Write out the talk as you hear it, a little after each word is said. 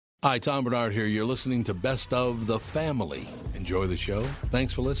Hi, Tom Bernard here. You're listening to Best of the Family. Enjoy the show.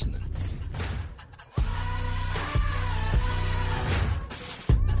 Thanks for listening.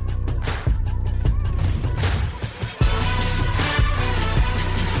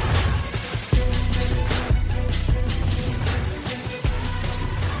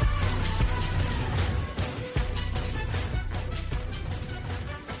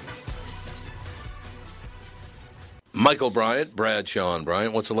 Michael Bryant, Bradshaw and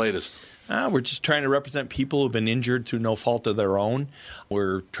Bryant, what's the latest? We're just trying to represent people who've been injured through no fault of their own.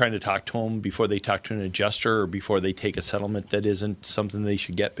 We're trying to talk to them before they talk to an adjuster or before they take a settlement that isn't something they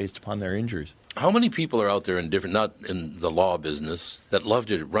should get based upon their injuries. How many people are out there in different, not in the law business, that love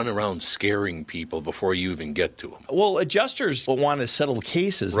to run around scaring people before you even get to them? Well, adjusters want to settle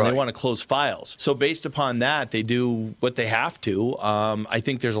cases and they want to close files. So based upon that, they do what they have to. I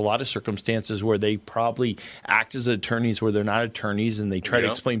think there's a lot of circumstances where they probably act as attorneys where they're not attorneys and they try to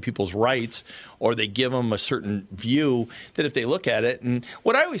explain people's rights, or they give them a certain view that if they look at it. And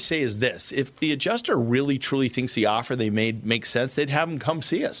what I always say is this: if the adjuster really truly thinks the offer they made makes sense, they'd have them come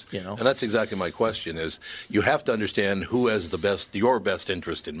see us. And that's exactly my question is you have to understand who has your best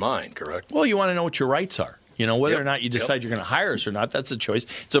interest in mind, correct? Well, you want to know what your rights are. Whether or not you decide you're going to hire us or not, that's a choice.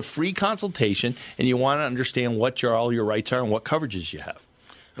 It's a free consultation, and you want to understand what all your rights are and what coverages you have.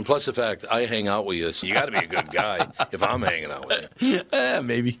 And plus the fact I hang out with you, so you got to be a good guy if I'm hanging out with you.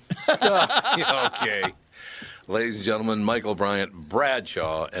 Maybe. Okay. Ladies and gentlemen, Michael Bryant,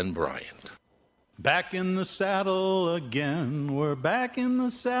 Bradshaw and Bryant. Back in the saddle again. We're back in the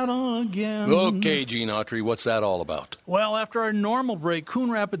saddle again. Okay, Gene Autry, what's that all about? Well, after our normal break,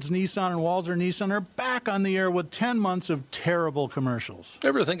 Coon Rapids Nissan and Walser Nissan are back on the air with 10 months of terrible commercials.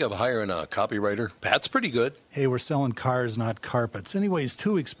 Ever think of hiring a copywriter? Pat's pretty good. Hey, we're selling cars, not carpets. Anyways,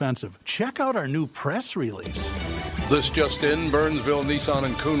 too expensive. Check out our new press release. This just in, Burnsville Nissan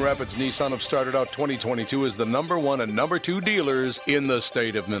and Coon Rapids Nissan have started out 2022 as the number 1 and number 2 dealers in the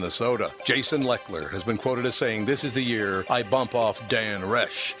state of Minnesota. Jason Leckler has been quoted as saying, "This is the year I bump off Dan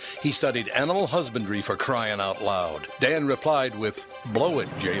Resch. He studied animal husbandry for crying out loud." Dan replied with, "Blow it,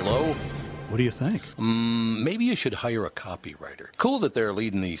 J-Lo." What do you think? Maybe you should hire a copywriter. Cool that they're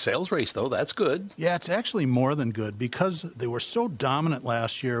leading the sales race, though. That's good. Yeah, it's actually more than good. Because they were so dominant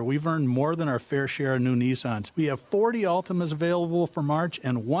last year, we've earned more than our fair share of new Nissans. We have 40 Altimas available for March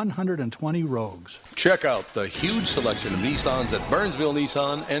and 120 Rogues. Check out the huge selection of Nissans at Burnsville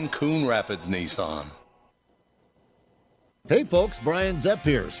Nissan and Coon Rapids Nissan. Hey folks, Brian Zepp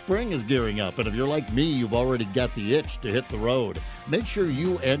here. Spring is gearing up, and if you're like me, you've already got the itch to hit the road. Make sure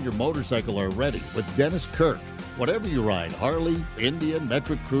you and your motorcycle are ready with Dennis Kirk. Whatever you ride, Harley, Indian,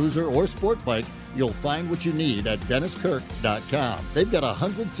 Metric Cruiser, or sport bike, you'll find what you need at DennisKirk.com. They've got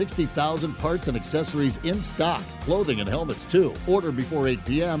 160,000 parts and accessories in stock, clothing and helmets too. Order before 8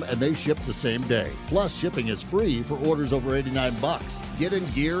 p.m. and they ship the same day. Plus, shipping is free for orders over $89. Get in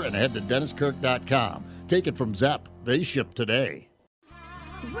gear and head to DennisKirk.com. Take it from Zepp. They ship today.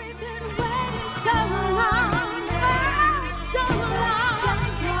 We've been waiting so long, so long.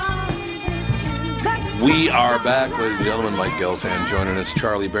 We are back, ladies and gentlemen. Mike Gelfand joining us.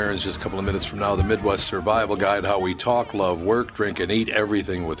 Charlie Barron's just a couple of minutes from now. The Midwest Survival Guide, how we talk, love, work, drink, and eat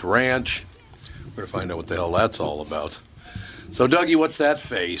everything with ranch. We're going to find out what the hell that's all about. So, Dougie, what's that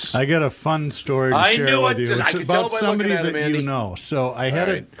face? I got a fun story to share with you. I It's about somebody that you know. So I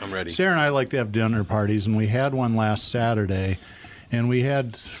had I'm ready. Sarah and I like to have dinner parties, and we had one last Saturday, and we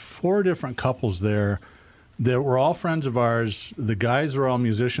had 4 different couples there that were all friends of ours. The guys were all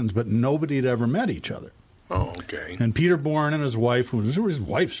musicians, but nobody had ever met each other. Oh, okay. And Peter Bourne and his wife, his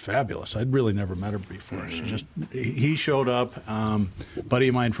wife's fabulous. I'd really never met her before. He showed up, buddy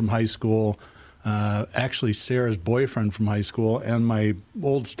of mine from high school. Actually Sarah's boyfriend from high school, and my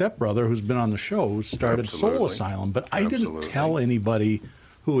old stepbrother who's been on the show who started Soul Asylum. But I didn't tell anybody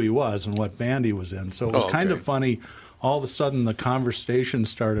who he was and what band he was in. So it was kind of funny. All of a sudden the conversation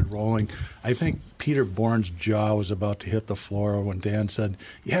started rolling. I think Peter Bourne's jaw was about to hit the floor when Dan said,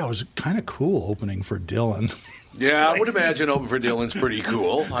 "Yeah, it was kind of cool opening for Dylan." Yeah, I would imagine Open for Dylan's pretty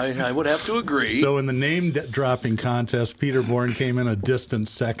cool. I would have to agree. So in the name-dropping contest, Peter Bourne came in a distant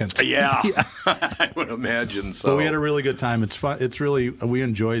second. Yeah. I would imagine so. But we had a really good time. It's fun. We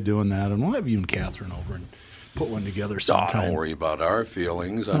enjoy doing that. And we'll have you and Catherine over and put one together sometime. Don't worry about our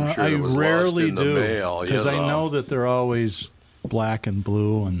feelings. I'm sure it was rarely lost in the mail. Because I know that they're always black and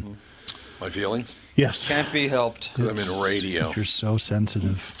blue. And my feelings? Yes. Can't be helped. I'm in radio. You're so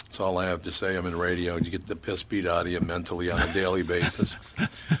sensitive. That's all I have to say. I'm in radio. You get the piss beat out of you mentally on a daily basis.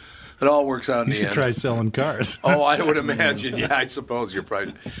 It all works out in You the should end. try selling cars. Oh, I would imagine. Yeah, I suppose you're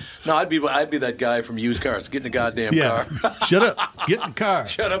probably. No, I'd be that guy from used cars. Get in a goddamn Yeah. car. Shut up. Get in the car.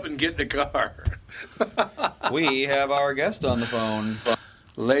 Shut up and get in the car. We have our guest on the phone.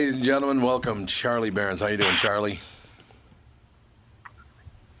 Ladies and gentlemen, welcome Charlie Behrens. How you doing, Charlie?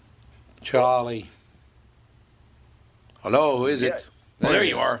 Charlie. Hello, who is it? Yes. Well, there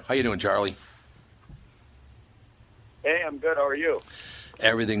you are. How you doing, Charlie? Hey, I'm good. How are you?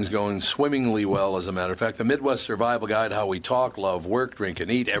 Everything's going swimmingly well, as a matter of fact. The Midwest Survival Guide, How We Talk, Love, Work, Drink,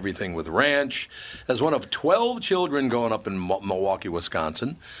 and Eat, Everything with Ranch. As one of 12 children growing up in Milwaukee,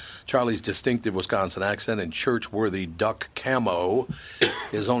 Wisconsin, Charlie's distinctive Wisconsin accent and church-worthy duck camo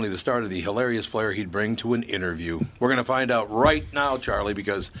is only the start of the hilarious flair he'd bring to an interview. We're going to find out right now, Charlie,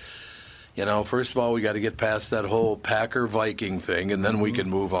 because, you know, first of all, we got to get past that whole Packer-Viking thing, and then we can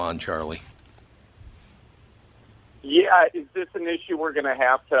move on, Charlie. Yeah, is this an issue we're going to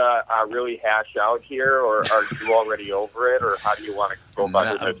have to really hash out here, or are you already over it, or how do you want to go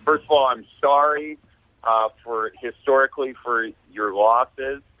about this? First of all, I'm sorry for your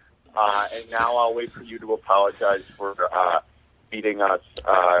losses, and now I'll wait for you to apologize for beating us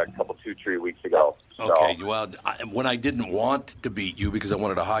a couple, 2-3 weeks ago. So. Okay, well, when I didn't want to beat you because I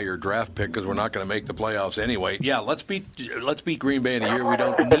wanted a higher draft pick because we're not going to make the playoffs anyway. Yeah, let's beat Green Bay in a year. We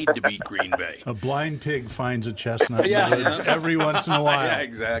don't need to beat Green Bay. A blind pig finds a chestnut Yeah. in the woods every once in a while. Yeah,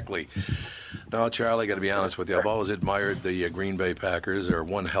 exactly. No, Charlie, I got to be honest with you. I've always admired the Green Bay Packers. They're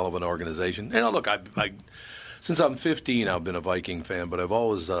one hell of an organization. You know, look, I since I'm 15, I've been a Viking fan, but I've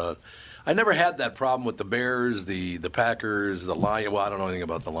always I never had that problem with the Bears, the Packers, the Lions. Well, I don't know anything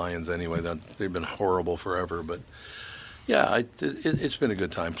about the Lions anyway. They've been horrible forever. But, yeah, it's been a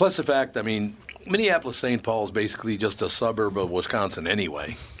good time. Plus the fact, I mean, Minneapolis-St. Paul is basically just a suburb of Wisconsin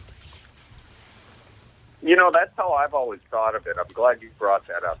anyway. You know, that's how I've always thought of it. I'm glad you brought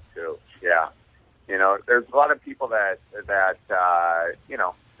that up, too. Yeah. You know, there's a lot of people that you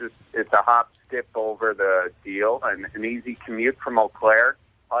know, just it's a hop, skip over the deal and an easy commute from Eau Claire,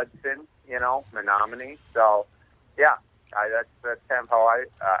 Hudson, you know, Menominee. So, yeah, that's kind of how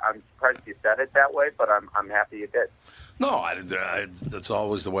I'm surprised you said it that way, but I'm happy you did. No, that's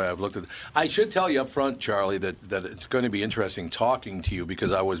always the way I've looked at it. I should tell you up front, Charlie, that it's going to be interesting talking to you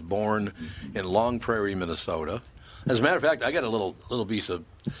because I was born in Long Prairie, Minnesota. As a matter of fact, I got a little piece of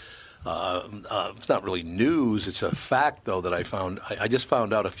it's not really news. It's a fact, though, that I found. I just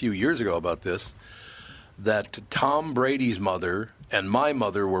found out a few years ago about this, that Tom Brady's mother and my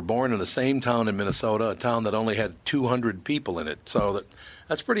mother were born in the same town in Minnesota, a town that only had 200 people in it. So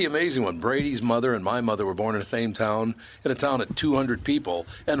that's pretty amazing when Brady's mother and my mother were born in the same town, in a town at 200 people,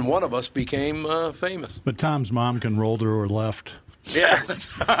 and one of us became famous. But Tom's mom can roll to her left. Yeah,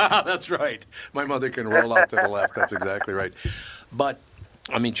 that's right. My mother can roll out to the left. That's exactly right. But,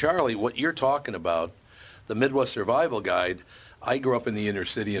 I mean, Charlie, what you're talking about, the Midwest Survival Guide, I grew up in the inner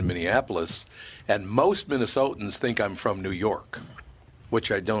city in Minneapolis, and most Minnesotans think I'm from New York,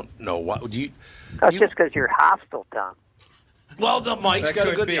 which I don't know. Why would you? That's just because you're hostile, Tom. Well, Mike's That got a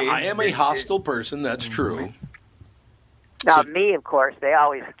could good. be. I am a hostile person. That's true. Now, me, of course, they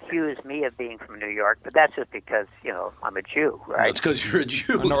always accuse me of being from New York, but that's just because, you know, I'm a Jew, right? That's because you're a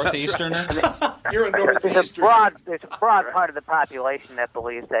Jew. A That's Northeasterner? right. You're a There's a Northeasterner. there's a broad part of the population that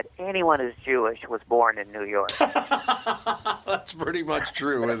believes that anyone who's Jewish was born in New York. That's pretty much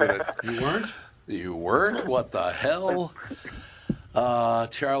true, isn't it? You weren't? You weren't? What the hell?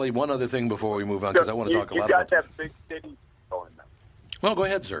 Charlie, one other thing before we move on, because I want to talk a lot about You got that big city going now. Well, go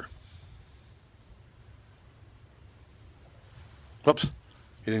ahead, sir. Whoops.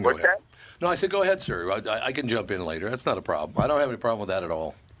 You didn't go What's ahead. that? No, I said go ahead, sir. I can jump in later. That's not a problem. I don't have any problem with that at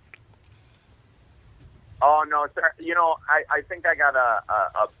all. Oh, no, sir. You know, I think I got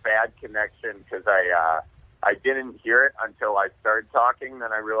a bad connection because I didn't hear it until I started talking.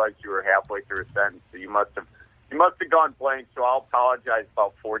 Then I realized you were halfway through a sentence, so you must have gone blank. So I'll apologize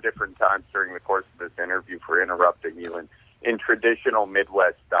about 4 different times during the course of this interview for interrupting you in traditional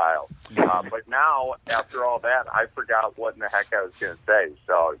Midwest style. But now, after all that, I forgot what in the heck I was going to say.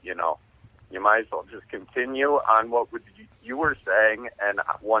 So, you know, you might as well just continue on what you were saying. And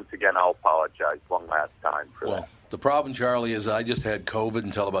once again, I'll apologize one last time for that. Well, the problem, Charlie, is I just had COVID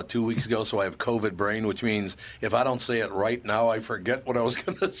until about 2 weeks ago, so I have COVID brain, which means if I don't say it right now, I forget what I was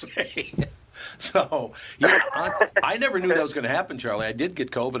going to say. So, you know, I never knew that was going to happen, Charlie. I did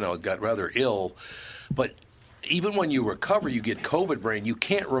get COVID and I got rather ill. But even when you recover, you get COVID brain. You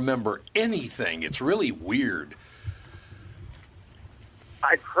can't remember anything. It's really weird.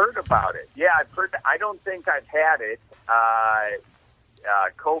 I've heard about it. Yeah, I've heard. I don't think I've had it,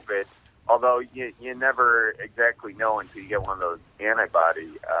 COVID, Although you never exactly know until you get one of those antibody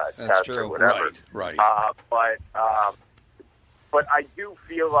tests true. or whatever. Right. But I do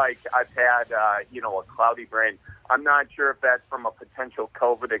feel like I've had a cloudy brain. I'm not sure if that's from a potential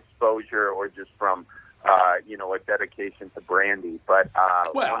COVID exposure or just from a dedication to brandy, but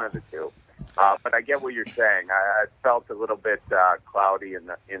one of the two. But I get what you're saying. I felt a little bit cloudy in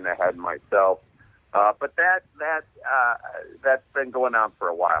the head myself. But that's been going on for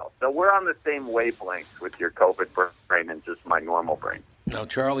a while. So we're on the same wavelength with your COVID brain and just my normal brain. Now,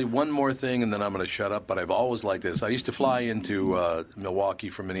 Charlie, one more thing, and then I'm going to shut up, but I've always liked this. I used to fly into Milwaukee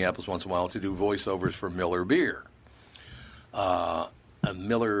from Minneapolis once in a while to do voiceovers for Miller Beer. And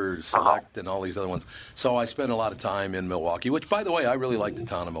Miller Select and all these other ones. So I spent a lot of time in Milwaukee, which, by the way, I really like the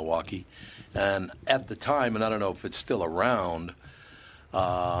town of Milwaukee. And at the time, and I don't know if it's still around,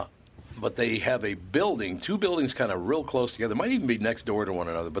 but they have a building, two buildings kind of real close together. Might even be next door to one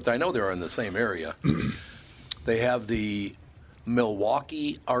another, but I know they're in the same area. They have the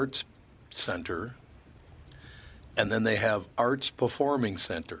Milwaukee Arts Center, and then they have Arts Performing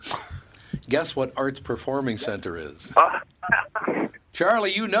Center. Guess what Arts Performing Center is?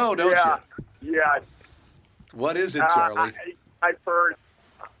 Charlie, you know, don't you? Yeah. What is it, Charlie? I've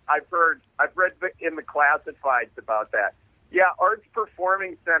read in the classifieds about that. Yeah, Arts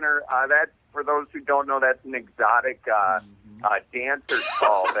Performing Center. That's, for those who don't know, that's an exotic dancer's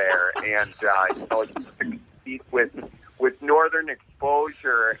hall there, and it's to compete with Northern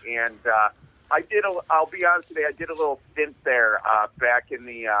Exposure. And I'll be honest with you, I did a little stint there back in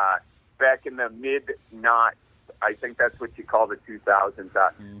the mid-noughts. I think that's what you call the 2000s.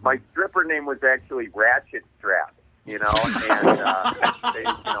 My stripper name was actually Ratchet Strap, and they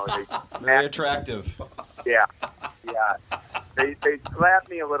very attractive. Yeah. They slap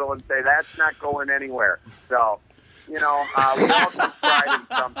me a little and say, that's not going anywhere. So, we all just tried in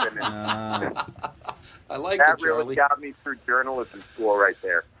something. And I like that it, Charlie. really got me through journalism school right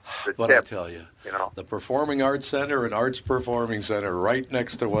there. But I tell you, the Performing Arts Center and Arts Performing Center right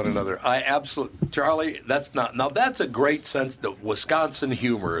next to one another. Charlie, that's a great sense. The Wisconsin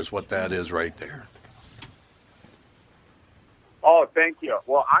humor is what that is right there. Oh, thank you.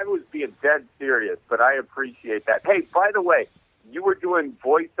 Well, I was being dead serious, but I appreciate that. Hey, by the way, you were doing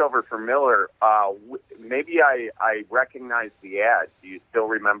voiceover for Miller. Maybe I recognized the ad. Do you still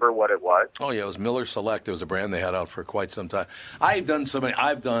remember what it was? Oh, yeah, it was Miller Select. It was a brand they had out for quite some time. I've done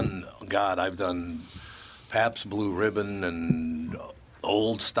I've done Pabst Blue Ribbon and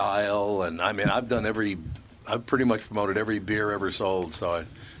Old Style, and I've pretty much promoted every beer ever sold, so I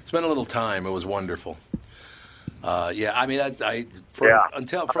spent a little time. It was wonderful. From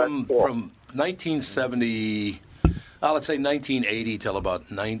 1970, let's say 1980 till about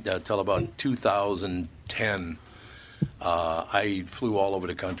 2010, I flew all over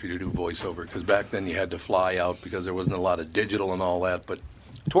the country to do voiceover, because back then you had to fly out because there wasn't a lot of digital and all that. But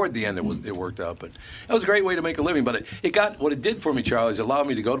toward the end, it worked out. But it was a great way to make a living. But what it did for me, Charlie, is it allowed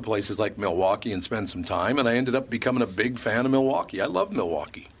me to go to places like Milwaukee and spend some time, and I ended up becoming a big fan of Milwaukee. I love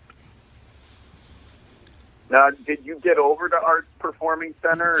Milwaukee. Now, did you get over to Arts Performing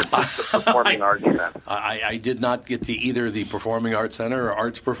Center or just the Performing Arts Center? I did not get to either the Performing Arts Center or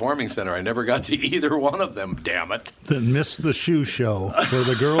Arts Performing Center. I never got to either one of them, damn it. Then missed the shoe show where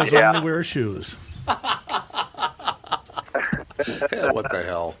the girls only wear shoes. What the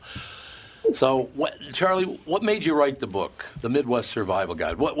hell? So, Charlie, what made you write the book, The Midwest Survival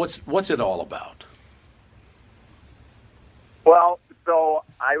Guide? What's it all about? Well, so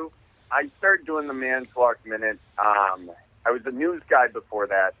I started doing the Manitowoc Minute. I was a news guy before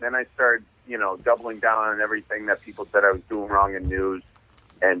that. Then I started, doubling down on everything that people said I was doing wrong in news,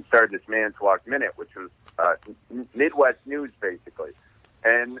 and started this Manitowoc Minute, which was Midwest news, basically.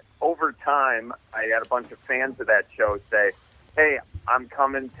 And over time, I had a bunch of fans of that show say, hey, I'm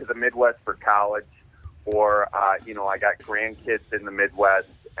coming to the Midwest for college, or, I got grandkids in the Midwest,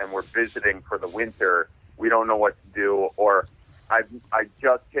 and we're visiting for the winter. We don't know what to do, or I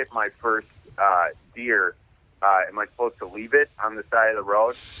just hit my first deer. Am I supposed to leave it on the side of the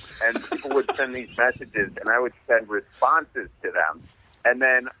road? And people would send these messages, and I would send responses to them. And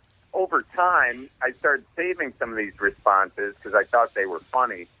then over time, I started saving some of these responses because I thought they were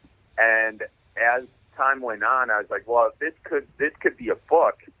funny. And as time went on, I was like, well, this could be a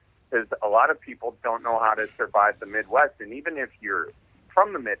book, because a lot of people don't know how to survive the Midwest. And even if you're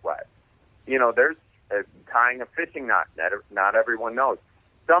from the Midwest, there's tying a fishing knot. Not everyone knows.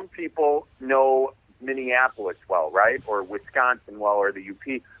 Some people know Minneapolis well, right? Or Wisconsin well, or the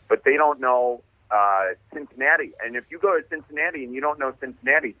UP, but they don't know Cincinnati. And if you go to Cincinnati and you don't know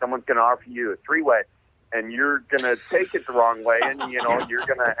Cincinnati, someone's going to offer you a three-way. and you're going to take it the wrong way, and you're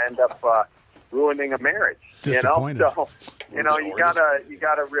going to end up ruining a marriage. Disappointed. So you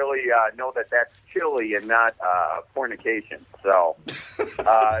gotta really know that that's chili and not fornication. So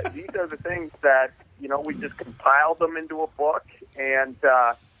these are the things that we just compiled them into a book and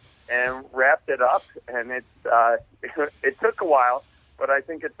wrapped it up, and it took a while, but I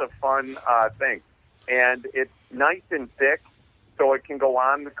think it's a fun thing, and it's nice and thick, so it can go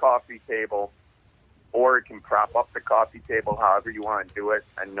on the coffee table, or it can prop up the coffee table, however you want to do it,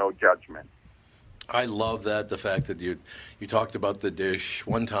 and no judgment. I love that, the fact that you talked about the dish.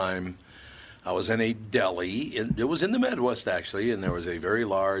 One time I was in a deli. It was in the Midwest, actually, and there was a very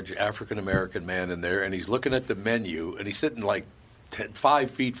large African-American man in there, and he's looking at the menu, and he's sitting like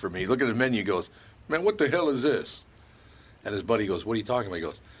 5 feet from me, looking at the menu, and goes, "Man, what the hell is this?" And his buddy goes, "What are you talking about?" He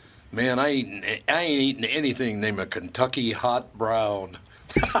goes, "Man, I ain't eating anything named a Kentucky Hot Brown."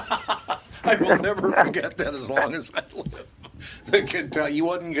 I will never forget that as long as I live. You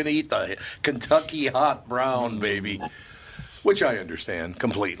wasn't going to eat the Kentucky Hot Brown, baby, which I understand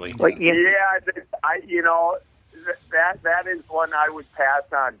completely. Well, that is one I would pass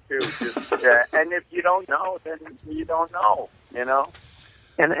on too. Just, and if you don't know, then you don't know. And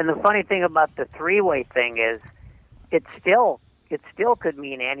the funny thing about the three-way thing is, it still could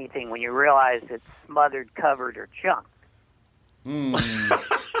mean anything when you realize it's smothered, covered, or chunked.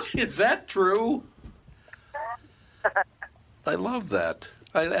 Is that true? I love that.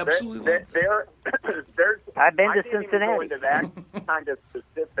 I absolutely love that. I've been to Cincinnati. Cincinnati. I didn't even go into that kind of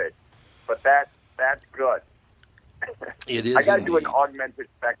specific, but that's good. It is. I got to do an indeed. augmented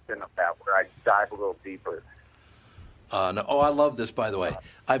section of that where I dive a little deeper. No, I love this, by the way.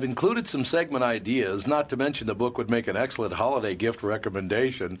 I've included some segment ideas, not to mention the book would make an excellent holiday gift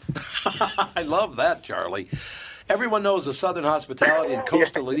recommendation. I love that, Charlie. Everyone knows the Southern hospitality and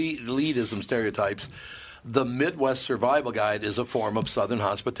coastal elitism stereotypes. The Midwest Survival Guide is a form of Southern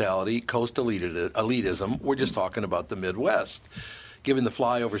hospitality, coastal elitism. We're just talking about the Midwest, giving the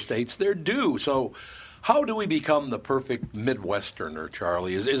flyover states their due. So how do we become the perfect Midwesterner,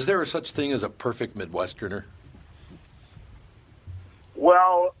 Charlie? Is there such thing as a perfect Midwesterner?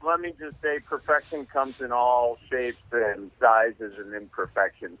 Well, let me just say perfection comes in all shapes and sizes and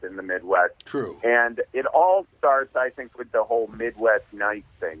imperfections in the Midwest. True. And it all starts, I think, with the whole Midwest nice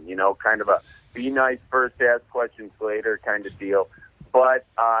thing, kind of a be nice first, ask questions later kind of deal. But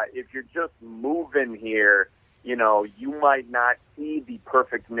if you're just moving here, you might not see the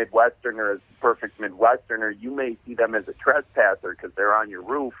perfect Midwesterner as the perfect Midwesterner. You may see them as a trespasser because they're on your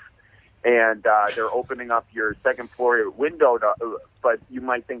roof and they're opening up your second floor window, but you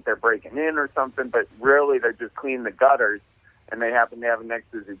might think they're breaking in or something, but really they're just cleaning the gutters, and they happen to have an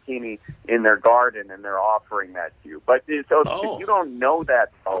extra zucchini in their garden, and they're offering that to you. But if you don't know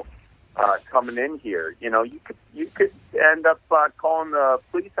that, though, coming in here, you could end up calling the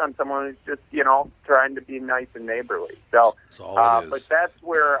police on someone who's just, trying to be nice and neighborly. So, but that's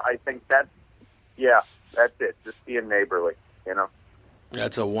where I think that's it, just being neighborly,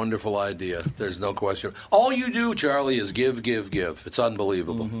 That's a wonderful idea. There's no question. All you do, Charlie, is give, give, give. It's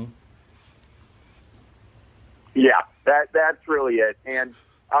unbelievable. Mm-hmm. Yeah, that's really it. And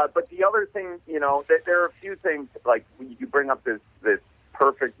but the other thing, there are a few things, like you bring up this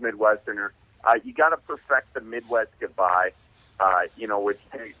perfect Midwesterner. You got to perfect the Midwest goodbye, which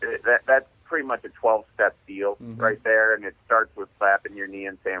that's pretty much a 12-step deal right there, and it starts with slapping your knee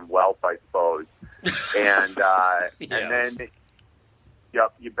and saying "Welp," I suppose, and Yes. and then.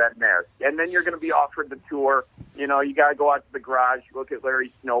 Yep, you've been there. And then you're going to be offered the tour. You got to go out to the garage, look at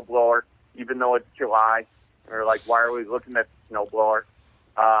Larry's snowblower, even though it's July. Or like, why are we looking at the snowblower?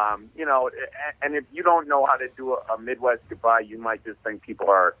 And if you don't know how to do a Midwest goodbye, you might just think people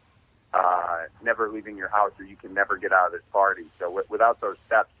are never leaving your house, or you can never get out of this party. So without those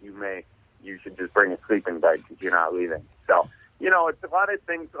steps, you should just bring a sleeping bag because you're not leaving. So, it's a lot of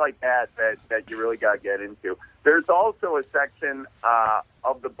things like that you really got to get into. There's also a section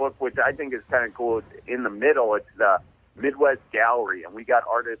of the book which I think is kind of cool. It's in the middle. It's the Midwest Gallery, and we got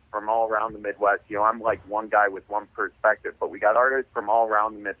artists from all around the Midwest. I'm like one guy with one perspective, but we got artists from all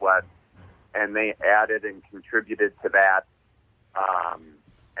around the Midwest, and they added and contributed to that.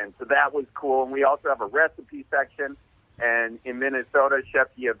 And so that was cool. And we also have a recipe section. And in Minnesota, Chef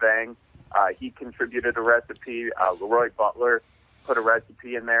Yavang, he contributed a recipe. Leroy Butler put a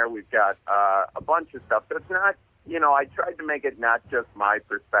recipe in there. We've got a bunch of stuff. So it's not, I tried to make it not just my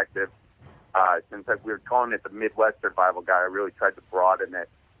perspective. Since we were calling it the Midwest Survival Guide, I really tried to broaden it,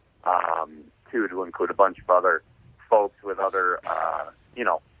 too, to include a bunch of other folks with other,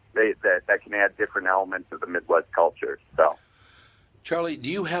 that can add different elements of the Midwest culture. So. Charlie, do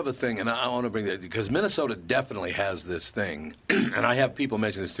you have a thing, and I want to bring that, because Minnesota definitely has this thing, and I have people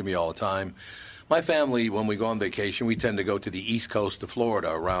mention this to me all the time. My family, when we go on vacation, we tend to go to the east coast of Florida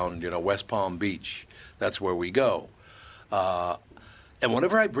around, West Palm Beach. That's where we go. And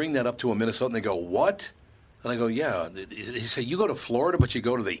whenever I bring that up to a Minnesotan, they go, what? And I go, yeah. They say, you go to Florida, but you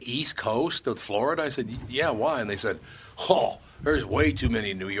go to the east coast of Florida? I said, yeah, why? And they said, oh, there's way too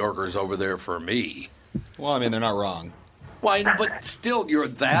many New Yorkers over there for me. Well, I mean, they're not wrong. Why? But still, you're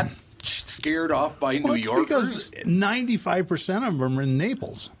that scared off by New Yorkers? Because 95% of them are in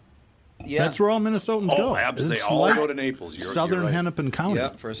Naples. Yeah. That's where all Minnesotans go. Oh, absolutely. They It's all like go to Naples. Southern you're right. Hennepin County. Yeah,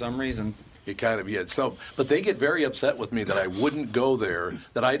 for some reason. You kind of, yeah. So, but they get very upset with me that I wouldn't go there,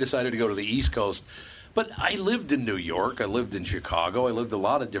 that I decided to go to the East Coast. But I lived in New York. I lived in Chicago. I lived a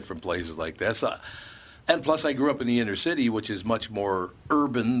lot of different places like this. And plus, I grew up in the inner city, which is much more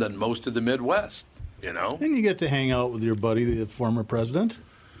urban than most of the Midwest, And you get to hang out with your buddy, the former president.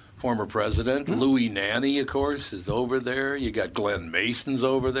 Former president. Louis Nanny, of course, is over there. You got Glenn Mason's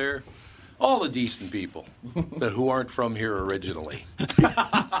over there. All the decent people who aren't from here originally.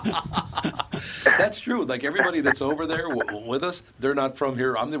 That's true. Like everybody that's over there with us, they're not from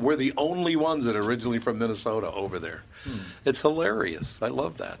here. We're the only ones that are originally from Minnesota over there. It's hilarious. I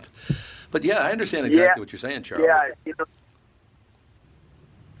love that. But yeah, I understand exactly what you're saying, Charlie.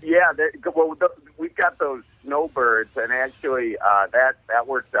 Yeah, we've got those snowbirds, and actually that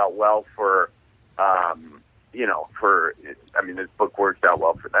works out well for. This book works out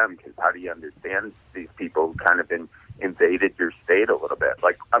well for them, because how do you understand these people who kind of invaded your state a little bit?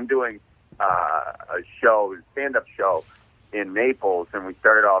 Like, I'm doing a stand-up show in Naples, and we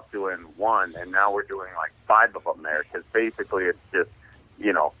started off doing one, and now we're doing like 5 of them there, because basically it's just,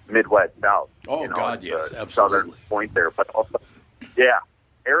 Midwest South. Oh, God, yes, absolutely. Southern point there, but also, yeah,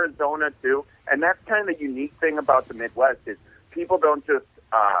 Arizona too. And that's kind of the unique thing about the Midwest is people don't just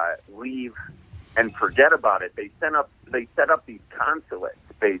leave and forget about it. They set up these consulates,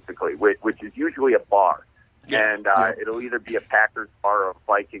 basically, which is usually a bar. Yeah, and it'll either be a Packers bar or a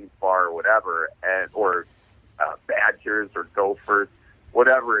Vikings bar or whatever, or Badgers or Gophers,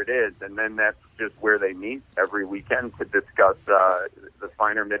 whatever it is. And then that's just where they meet every weekend to discuss the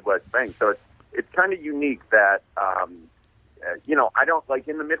finer Midwest thing. So it's kind of unique that, I don't, like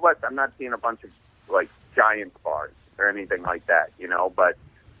in the Midwest, I'm not seeing a bunch of like giant bars or anything like that, but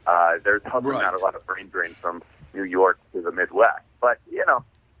there's also not a lot of brain drain from New York to the Midwest. But,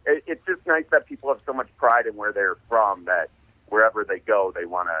 it's just nice that people have so much pride in where they're from that wherever they go, they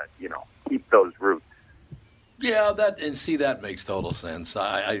want to, keep those roots. Yeah, that makes total sense.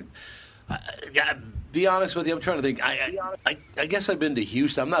 I be honest with you, I'm trying to think. I guess I've been to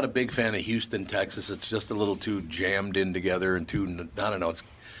Houston. I'm not a big fan of Houston, Texas. It's just a little too jammed in together and too, I don't know,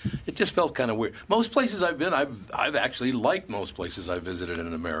 it just felt kind of weird. Most places I've been, I've actually liked most places I've visited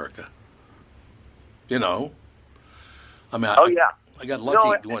in America. I mean, I got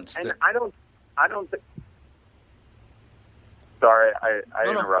lucky once. And I don't think. Sorry, I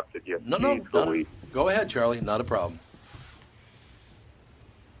interrupted you. No. Go ahead, Charlie. Not a problem.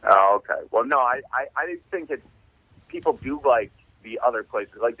 Oh, okay. Well, no, I think people do like the other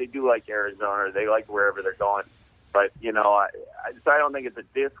places. Like, they do like Arizona, or they like wherever they're going. But, so I don't think it's a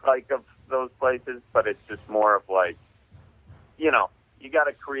dislike of those places, but it's just more of like, you got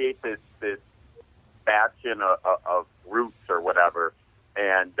to create this bastion of roots or whatever,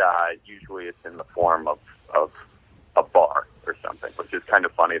 and usually it's in the form of a bar or something, which is kind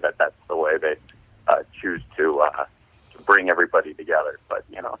of funny that that's the way they choose to bring everybody together. But,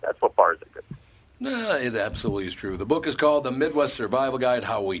 that's what bars are good for. No, it absolutely is true. The book is called The Midwest Survival Guide,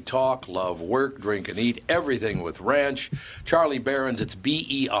 How We Talk, Love, Work, Drink, and Eat Everything with Ranch. Charlie Berens, it's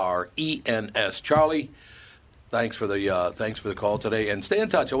Berens. Charlie, thanks for the call today, and stay in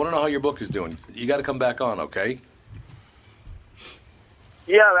touch. I want to know how your book is doing. You got to come back on, okay?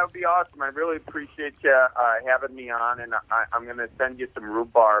 Yeah, that would be awesome. I really appreciate you having me on, and I'm going to send you some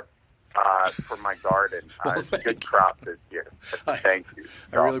rhubarb for my garden. Good crop this year. Thank you.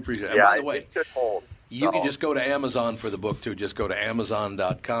 I really appreciate it. And by the way, you can just go to Amazon for the book, too. Just go to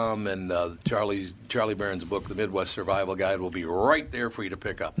Amazon.com, and Charlie Berens' book, The Midwest Survival Guide, will be right there for you to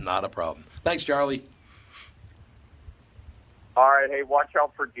pick up. Not a problem. Thanks, Charlie. All right. Hey, watch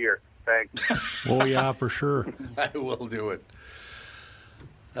out for deer. Thanks. Oh, yeah, for sure. I will do it.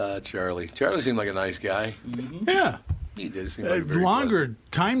 Charlie seemed like a nice guy. Mm-hmm. Yeah. He did seem like longer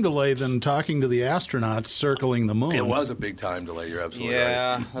time delay than talking to the astronauts circling the moon. It was a big time delay. You're absolutely right.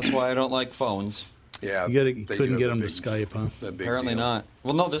 Yeah, that's why I don't like phones. Yeah, you couldn't get them to Skype, huh? Apparently not.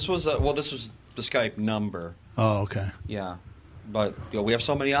 Well, no, this was the Skype number. Oh, okay. Yeah, but we have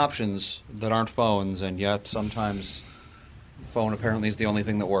so many options that aren't phones, and yet sometimes phone apparently is the only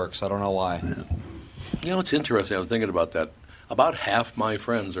thing that works. I don't know why. Yeah. You know, it's interesting. I was thinking about that. About half my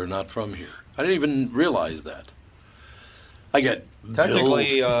friends are not from here. I didn't even realize that. I get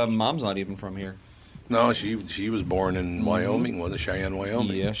Technically, Mom's not even from here. No, she was born in Wyoming, wasn't it? Cheyenne,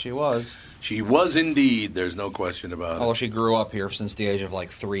 Wyoming. Yeah, she was. She was indeed. There's no question about it. Oh, she grew up here since the age of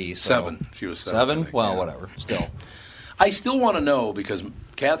like 3. So. 7. She was 7. 7? I think, Well, yeah. whatever. Still. I still want to know because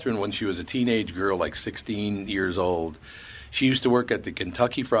Catherine, when she was a teenage girl, like 16 years old, she used to work at the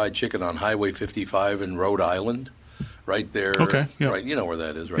Kentucky Fried Chicken on Highway 55 in Rhode Island, right there. Okay, yeah. Right, you know where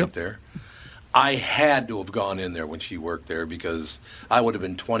that is, right there. I had to have gone in there when she worked there because I would have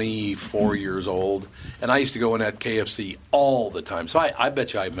been 24 years old, and I used to go in at KFC all the time. So I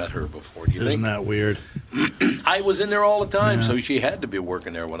bet you I met her before. Do you Isn't think? that weird? I was in there all the time, Yeah. so she had to be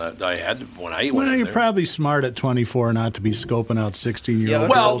working there when I went Well, in you're there. probably smart at 24 not to be scoping out 16-year-olds.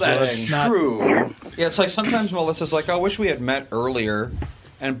 Well, the that's thing. not- true. Yeah, it's like sometimes Melissa's like, I wish we had met earlier.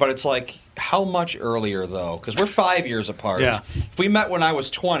 But it's like, how much earlier, though? Because we're 5 years apart. Yeah. If we met when I was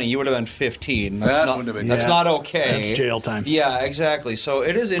 20, you would have been 15. That's That not, would have been- That's Yeah. not okay. That's jail time. Yeah, exactly. So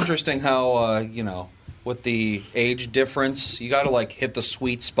it is interesting how, with the age difference, you got to, like, hit the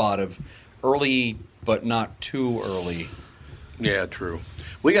sweet spot of early but not too early. Yeah, true.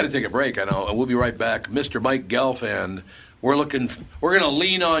 We got to take a break, I know, and we'll be right back. Mr. Mike Gelfand, we're going to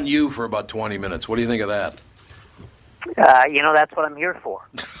lean on you for about 20 minutes. What do you think of that? That's what I'm here for.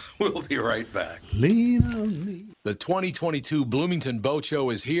 We'll be right back. Lean on me. The 2022 Bloomington Boat Show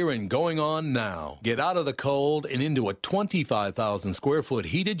is here and going on now. Get out of the cold and into a 25,000 square foot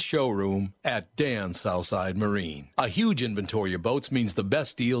heated showroom at Dan Southside Marine. A huge inventory of boats means the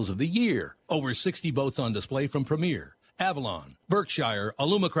best deals of the year. Over 60 boats on display from Premier, Avalon, Berkshire,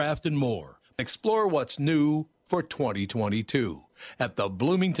 Alumacraft, and more. Explore what's new for 2022 at the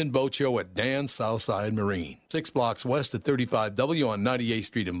Bloomington Boat Show at Dan Southside Marine. 6 blocks west of 35W on 98th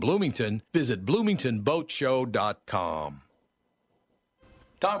Street in Bloomington. Visit bloomingtonboatshow.com.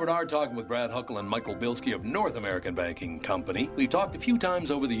 Tom Bernard talking with Brad Huckle and Michael Bilski of North American Banking Company. We've talked a few times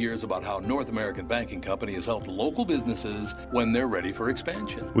over the years about how North American Banking Company has helped local businesses when they're ready for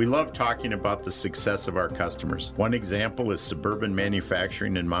expansion. We love talking about the success of our customers. One example is Suburban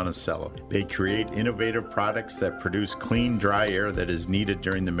Manufacturing in Monticello. They create innovative products that produce clean, dry air that is needed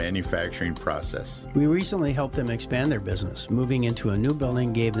during the manufacturing process. We recently helped them expand their business. Moving into a new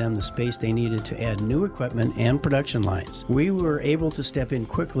building gave them the space they needed to add new equipment and production lines. We were able to step in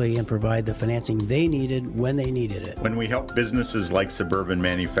quickly and provide the financing they needed when they needed it. When we help businesses like Suburban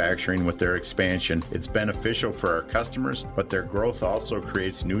Manufacturing with their expansion, it's beneficial for our customers, but their growth also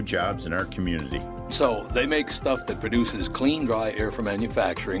creates new jobs in our community. So they make stuff that produces clean, dry air for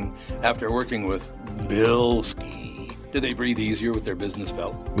manufacturing after working with Bilski. Do they breathe easier with their business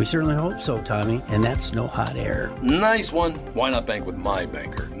fellow? We certainly hope so, Tommy, and that's no hot air. Nice one. Why not bank with my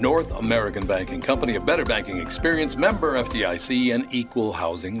banker? North American Banking Company, a better banking experience, member FDIC, and equal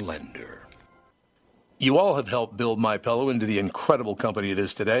housing lender. You all have helped build MyPillow into the incredible company it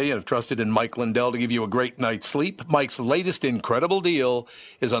is today and have trusted in Mike Lindell to give you a great night's sleep. Mike's latest incredible deal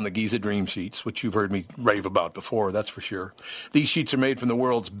is on the Giza Dream Sheets, which you've heard me rave about before, that's for sure. These sheets are made from the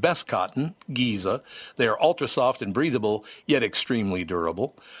world's best cotton, Giza. They are ultra soft and breathable, yet extremely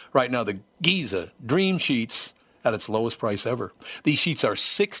durable. Right now, the Giza Dream Sheets at its lowest price ever. These sheets are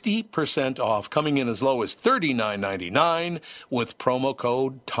 60% off, coming in as low as $39.99 with promo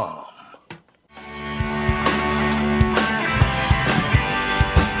code TOM.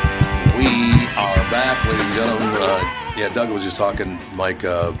 We are back, ladies and gentlemen. Doug was just talking, Mike,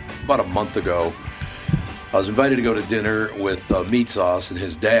 about a month ago. I was invited to go to dinner with Meat Sauce, and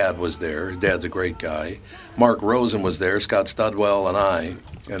his dad was there. His dad's a great guy. Mark Rosen was there, Scott Studwell, and I.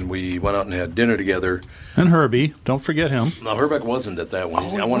 And we went out and had dinner together. And Herbie, don't forget him. No, Herbeck wasn't at that one.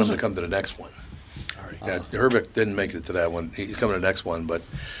 Oh, I want him to come to the next one. Yeah, Herbeck didn't make it to that one. He's coming to the next one, but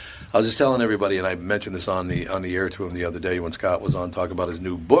I was just telling everybody, and I mentioned this on the air to him the other day when Scott was on talking about his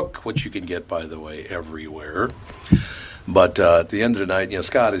new book, which you can get, by the way, everywhere. But at the end of the night,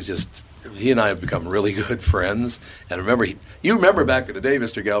 Scott is just, he and I have become really good friends. And remember, you remember back in the day,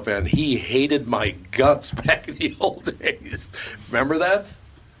 Mr. Gelfand, he hated my guts back in the old days. Remember that?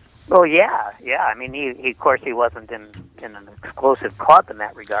 Oh yeah. I mean, he of course he wasn't in an exclusive club in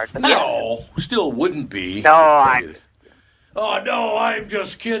that regard. But No, still wouldn't be. No, Oh, no, I'm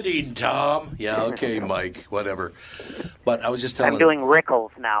just kidding, Tom. Yeah, okay, Mike, whatever. But I was just telling... I'm doing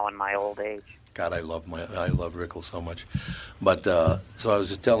Rickles now in my old age. God, I love Rickles so much. But so I was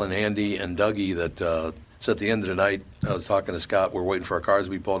just telling Andy and Dougie that so at the end of the night, I was talking to Scott. We're waiting for our cars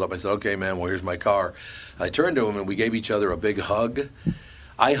to be pulled up. I said, okay, man, well, here's my car. I turned to him, and we gave each other a big hug.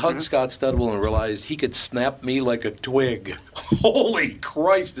 I hugged Scott Studwell and realized he could snap me like a twig. Holy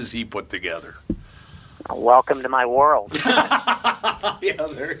Christ, is he put together? Welcome to my world. Yeah,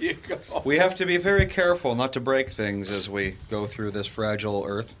 there you go. We have to be very careful not to break things as we go through this fragile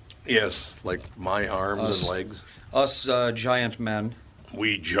earth. Yes, like my arms and legs. Us giant men.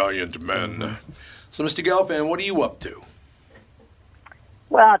 We giant men. So, Mr. Gelfand, what are you up to?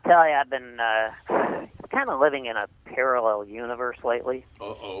 Well, I'll tell you, I've been kind of living in a parallel universe lately.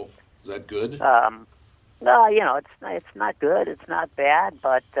 Uh-oh. Is that good? No, it's not good. It's not bad,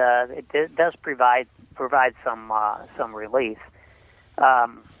 but it does provide some relief.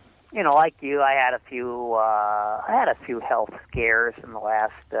 Like you, I had a few health scares in the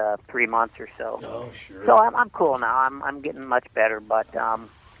last 3 months or so. Oh, sure. So I'm cool now. I'm getting much better. But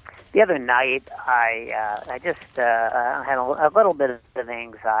the other night, I just had a little bit of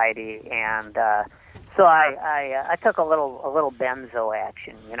anxiety, and so I took a little benzo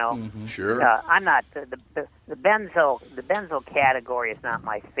action. Mm-hmm. Sure. I'm not the benzo category is not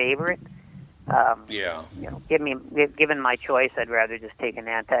my favorite. Yeah. Given my choice, I'd rather just take an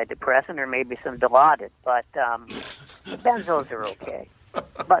antidepressant or maybe some Dilaudid. But the benzos are okay.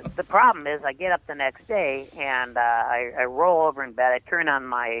 But the problem is, I get up the next day and I roll over in bed. I turn on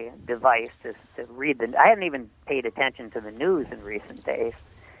my device to read I hadn't even paid attention to the news in recent days,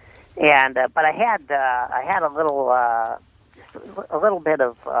 and but I had a little bit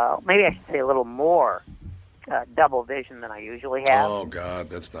of maybe I should say a little more double vision than I usually have. Oh God,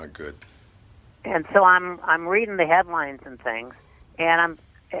 that's not good. And so I'm reading the headlines and things, and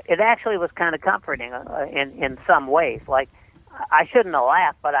it actually was kind of comforting in some ways. Like, I shouldn't have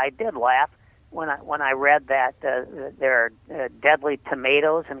laughed, but I did laugh when I read that there are deadly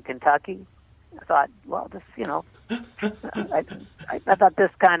tomatoes in Kentucky. I thought, well, this, I thought this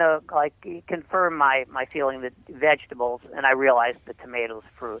kind of like confirmed my feeling that vegetables, and I realized the tomatoes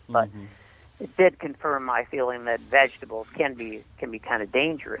fruit, but it did confirm my feeling that vegetables can be kind of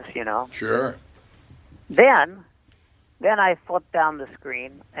dangerous, Sure. Then I flip down the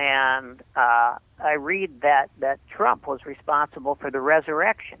screen and I read that Trump was responsible for the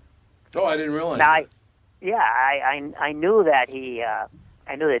resurrection. Oh, I didn't realize. Now, that. I knew that he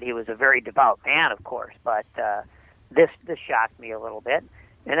was a very devout man, of course, but this shocked me a little bit,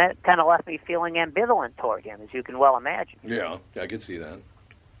 and it kind of left me feeling ambivalent toward him, as you can well imagine. Yeah, I could see that.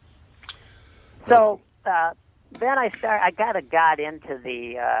 So. Then I kind of got into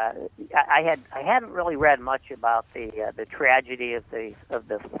the. I hadn't really read much about the tragedy of the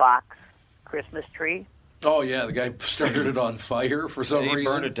Fox Christmas tree. Oh yeah, the guy started it on fire for some reason. He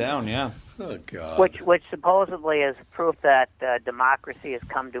burned it down. Yeah. Oh God. Which supposedly is proof that democracy has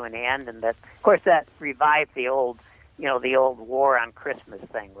come to an end, and that, of course, that revived the old war on Christmas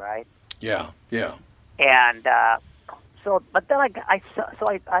thing, right? Yeah. Yeah. And but then I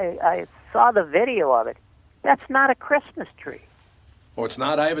saw the video of it. That's not a Christmas tree. Oh, it's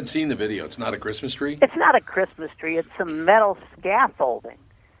not? I haven't seen the video. It's not a Christmas tree? It's not a Christmas tree. It's some metal scaffolding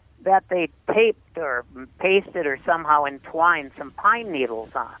that they taped or pasted or somehow entwined some pine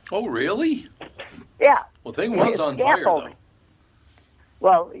needles on. Oh, really? Yeah. Well, the thing was on fire, though.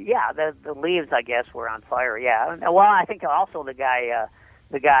 Well, yeah, the leaves, I guess, were on fire, yeah. Well, I think also the guy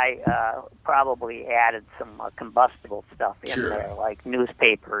probably added some combustible stuff in there, like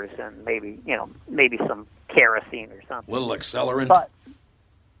newspapers and maybe some kerosene or something. A little accelerant? But,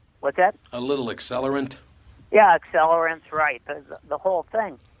 what's that? A little accelerant? Yeah, accelerants, right, the whole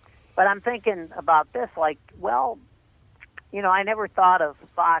thing. But I'm thinking about this, like, well, I never thought of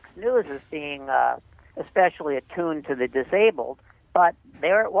Fox News as being especially attuned to the disabled, but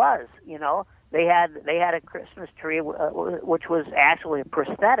there it was, They had a Christmas tree, which was actually a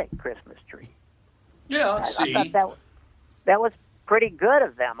prosthetic Christmas tree. Yeah, I thought that was pretty good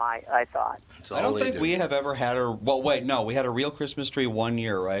of them, I thought. I don't think we have ever had we had a real Christmas tree 1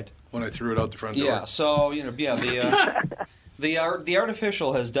 year, right? When I threw it out the front door. Yeah, so, the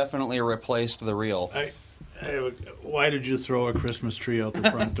artificial has definitely replaced the real. Why did you throw a Christmas tree out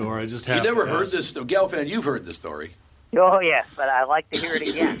the front door? I just have. You never heard this, Gelfand? You've heard this story. Oh yes, but I'd like to hear it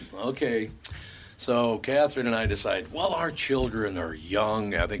again. Okay. So Catherine and I decided, well, our children are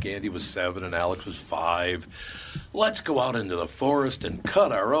young. I think Andy was 7 and Alex was 5. Let's go out into the forest and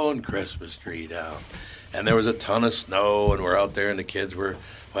cut our own Christmas tree down. And there was a ton of snow, and we're out there, and the kids we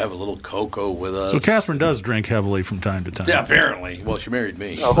have a little cocoa with us. So Catherine does drink heavily from time to time. Yeah, apparently. Well, she married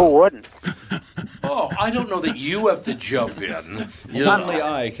me. Oh, who wouldn't? Oh, I don't know that you have to jump in. Only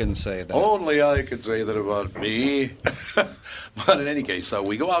I can say that. Only I can say that about me. But in any case, so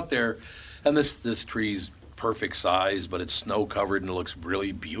we go out there, and this tree's perfect size, but it's snow covered and it looks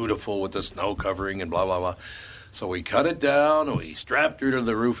really beautiful with the snow covering and blah, blah, blah. So we cut it down, and we strapped her to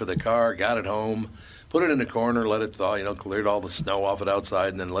the roof of the car, got it home, put it in the corner, let it thaw, cleared all the snow off it outside,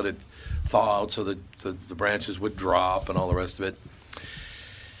 and then let it thaw out so that the branches would drop and all the rest of it.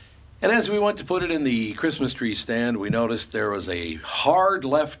 And as we went to put it in the Christmas tree stand, we noticed there was a hard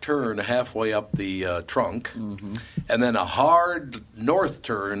left turn halfway up the trunk, and then a hard north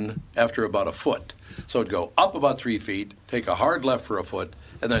turn after about a foot. So it'd go up about 3 feet, take a hard left for a foot,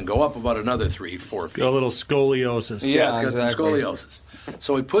 and then go up about another 3-4 feet. A little scoliosis. Yeah, it's got some scoliosis.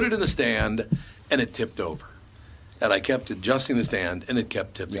 So we put it in the stand, and it tipped over. And I kept adjusting the stand, and it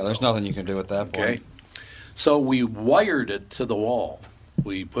kept tipping over. There's nothing you can do at that point. So we wired it to the wall.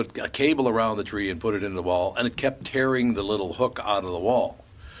 We put a cable around the tree and put it in the wall, and it kept tearing the little hook out of the wall.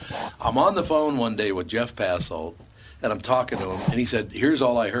 I'm on the phone one day with Jeff Passolt, and I'm talking to him, and he said, here's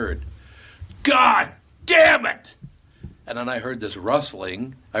all I heard. God damn it! And then I heard this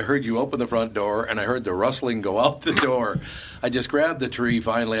rustling. I heard you open the front door, and I heard the rustling go out the door. I just grabbed the tree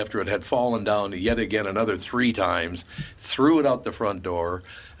finally after it had fallen down yet again another 3 times, threw it out the front door,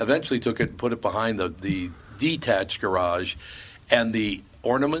 eventually took it and put it behind the detached garage, and the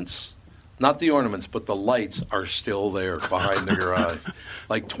ornaments, not the ornaments, but the lights are still there behind the garage,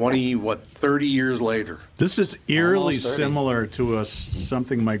 like 30 years later. This is eerily similar to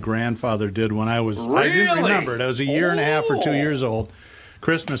something my grandfather did when I was, I didn't remember it. I was a year and a half or 2 years old.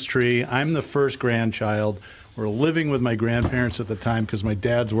 Christmas tree. I'm the first grandchild. We're living with my grandparents at the time because my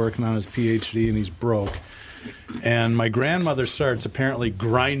dad's working on his PhD and he's broke. And my grandmother starts apparently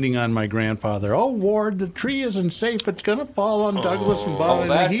grinding on my grandfather. Oh, Ward, the tree isn't safe. It's going to fall on Douglas and Bob.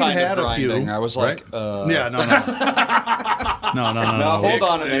 That he kind had of a few. grinding. I was like, Yeah, no. No, hold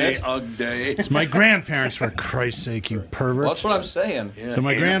on a minute. It's my grandparents, for Christ's sake, you perverts. Well, that's what I'm saying. Yeah, so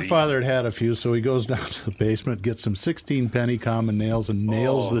my grandfather had a few, so he goes down to the basement, gets some 16-penny common nails, and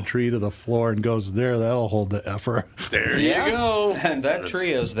nails the tree to the floor and goes, there, that'll hold the effer. There you go. And that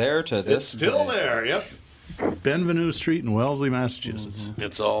tree is there to this still day. there, yep. Benvenue Street in Wellesley, Massachusetts.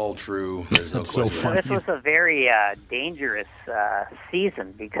 It's all true. There's no so question. funny. This was a very dangerous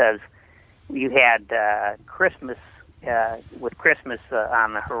season because you had Christmas with Christmas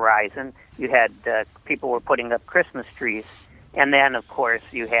on the horizon. You had people were putting up Christmas trees, and then of course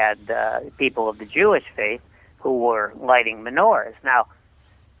you had people of the Jewish faith who were lighting menorahs. Now,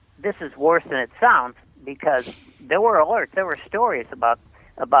 this is worse than it sounds because there were alerts, there were stories about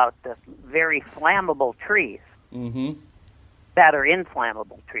the very flammable trees that are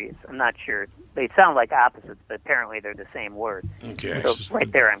inflammable trees. I'm not sure. They sound like opposites, but apparently they're the same word. Okay. So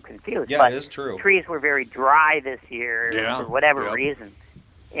right there I'm confused. Yeah, but it is true. Trees were very dry this year for whatever reason.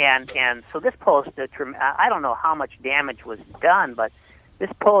 And so this posed I don't know how much damage was done, but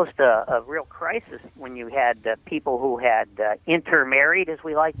this posed a real crisis when you had people who had intermarried, as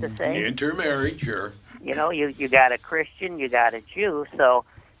we like to say. Intermarried, sure. You know, you got a Christian, you got a Jew, so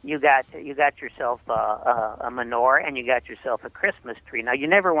you got yourself a menorah and you got yourself a Christmas tree. Now, you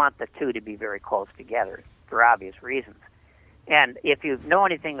never want the two to be very close together for obvious reasons. And if you know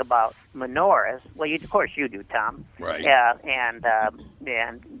anything about menorahs, well, of course you do, Tom. Right.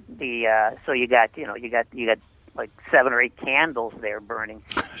 So you got like 7 or 8 candles there burning.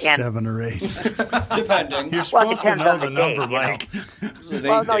 And 7 or 8. Depending. You're supposed to know the number, day, Mike.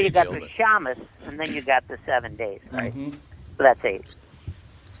 Well, no, you got the Shamus, and then you got the 7 days, right? So that's 8.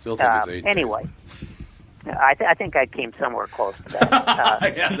 Still think it's 8. Anyway, I think I came somewhere close to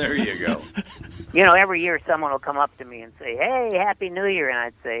that. Yeah, there you go. You know, every year someone will come up to me and say, "Hey, Happy New Year," and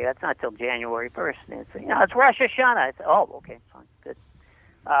I'd say, "That's not till January 1st." And they'd say, "No, it's Rosh Hashanah." I'd say, "Oh, okay, fine, good."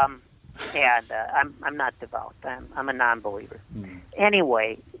 And I'm not devout. I'm a non-believer.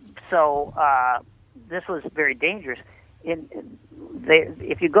 Anyway, so this was very dangerous.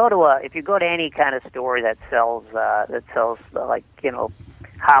 If you go to any kind of store that sells like, you know,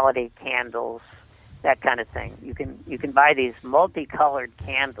 holiday candles, that kind of thing, you can buy these multicolored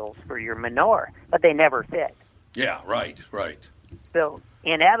candles for your menorah, but they never fit. Yeah, right. So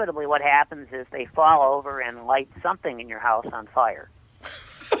inevitably, what happens is they fall over and light something in your house on fire.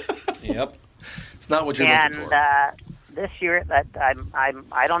 Yep. It's not what you're looking for. And this year,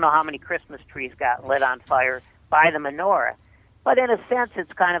 I don't know how many Christmas trees got lit on fire by the menorah, but in a sense,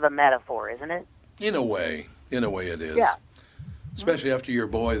 it's kind of a metaphor, isn't it? In a way it is. Yeah. Especially after your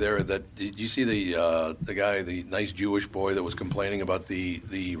boy there. Did you see the guy, the nice Jewish boy that was complaining about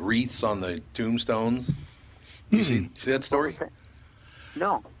the wreaths on the tombstones? You see that story?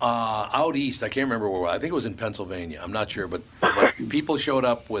 No. Out east, I can't remember where. I think it was in Pennsylvania. I'm not sure, but people showed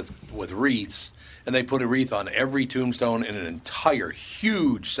up with wreaths, and they put a wreath on every tombstone in an entire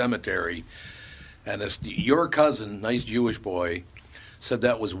huge cemetery. And your cousin, nice Jewish boy, said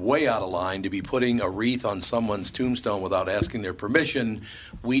that was way out of line to be putting a wreath on someone's tombstone without asking their permission.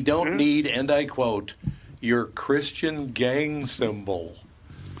 We don't need, and I quote, your Christian gang symbol.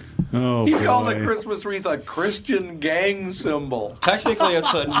 Oh, He called the Christmas wreath a Christian gang symbol. Technically,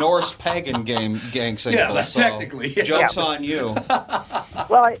 it's a Norse pagan gang symbol. Yeah, that's so technically. Yeah. Joke's on you.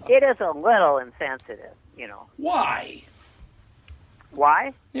 Well, it is a little insensitive, you know. Why?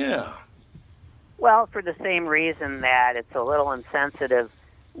 Why? Yeah. Well, for the same reason that it's a little insensitive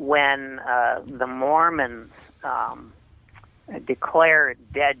when the Mormons declare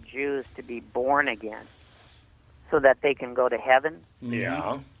dead Jews to be born again so that they can go to heaven.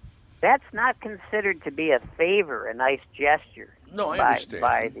 Yeah. That's not considered to be a favor, a nice gesture No, I understand.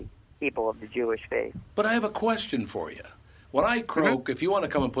 by the people of the Jewish faith. But I have a question for you. When I croak, if you want to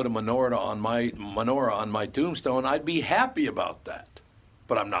come and put a menorah on my tombstone, I'd be happy about that.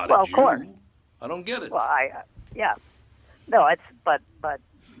 But I'm not a Jew. Of course. I don't get it. Well, yeah. No, but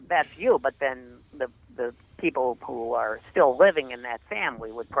that's you. But then the people who are still living in that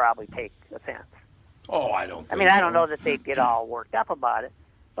family would probably take offense. Oh, I don't think I mean, I don't so. know that they'd get all worked up about it,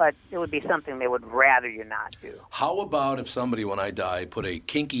 but it would be something they would rather you not do. How about if somebody, when I die, put a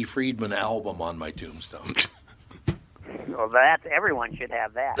Kinky Friedman album on my tombstone? Well, everyone should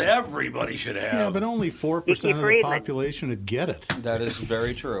have that. Everybody should have. Yeah, but only 4% of the Friedman. population would get it. That is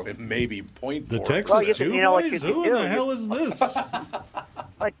very true. It may be 0.4. The Texas Well, you Jew know what you boys? could Who do? the hell is this?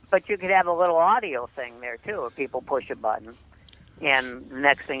 But you could have a little audio thing there too. If people push a button, and the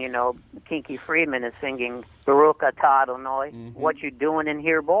next thing you know, Kinky Friedman is singing Baruch Atah Adonai. What you doing in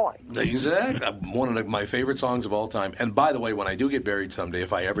here, boy? Exactly. One of my favorite songs of all time. And by the way, when I do get buried someday,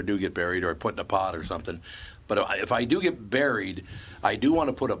 if I ever do get buried or put in a pot or something, but if I do get buried, I do want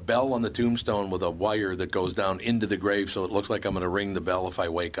to put a bell on the tombstone with a wire that goes down into the grave so it looks like I'm going to ring the bell if I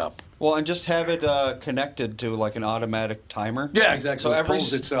wake up. Well, and just have it connected to like an automatic timer. Yeah, exactly. So it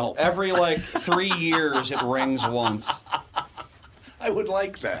pulls itself. Every 3 years, it rings once. I would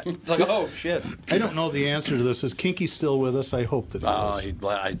like that. It's like, oh shit. I don't know the answer to this. Is Kinky still with us? I hope that he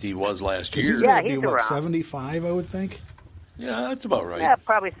is. He was last 'Cause year. He's got to he's be, around. 75, I would think? Yeah, that's about right. Yeah,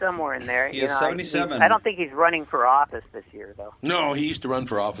 probably somewhere in there. He is 77. I don't think he's running for office this year, though. No, he used to run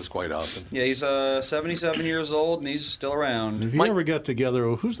for office quite often. Yeah, he's 77 years old, and he's still around. If you ever got together,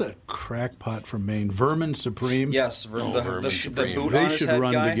 who's that crackpot from Maine? Vermin Supreme? Yes, Vermin Supreme. the boot They on his should head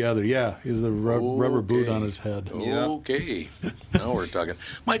run guy. together. Yeah, he's the rubber boot on his head. Okay. Now we're talking.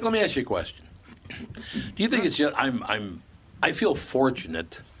 Mike, let me ask you a question. Do you think it's just I feel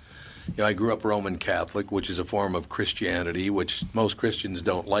fortunate. You know, I grew up Roman Catholic, which is a form of Christianity, which most Christians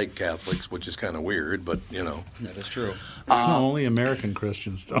don't like Catholics, which is kind of weird, but, you know. That is true. No, only American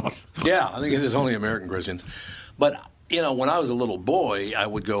Christians don't. Yeah, I think it is only American Christians. But, you know, when I was a little boy, I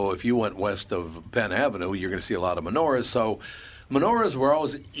would go, if you went west of Penn Avenue, you're going to see a lot of menorahs. So menorahs were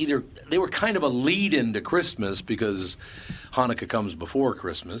always they were kind of a lead-in to Christmas because Hanukkah comes before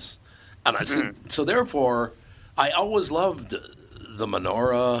Christmas. And so therefore, I always loved the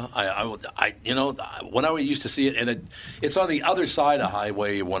menorah. When I used to see it, and it's on the other side of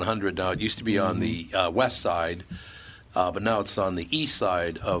Highway 100 now. It used to be on the west side, but now it's on the east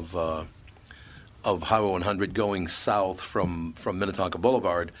side of Highway 100 going south from Minnetonka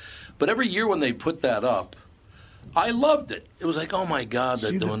Boulevard. But every year when they put that up, I loved it. It was like, oh my God, the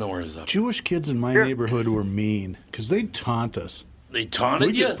menorah is up. Jewish kids in my neighborhood were mean because they'd taunt us. They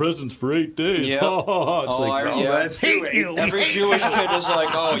taunted you? We get presents for 8 days. Yep. It's that's true. Every Jewish kid is like,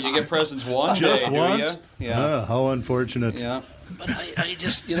 oh, you get presents one just day, once? do you? Yeah. How unfortunate. Yeah. But I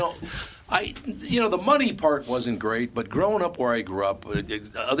just, the money part wasn't great, but growing up where I grew up,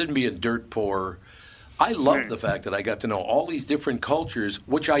 other than being dirt poor, I loved the fact that I got to know all these different cultures,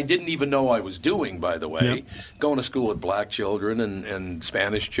 which I didn't even know I was doing, by the way. Yep. Going to school with black children and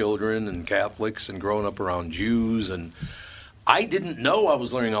Spanish children and Catholics and growing up around Jews. And I didn't know I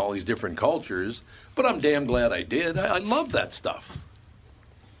was learning all these different cultures, but I'm damn glad I did. I love that stuff.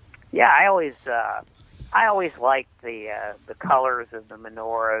 Yeah, I always liked the colors of the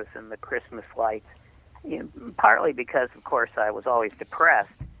menorahs and the Christmas lights. Partly because, of course, I was always depressed.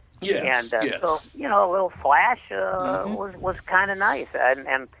 Yes, and yes. so a little flash was kind of nice.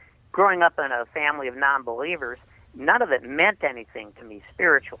 And growing up in a family of non-believers, none of it meant anything to me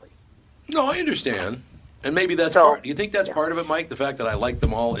spiritually. No, I understand. And maybe that's part. Do you think that's part of it, Mike? The fact that I like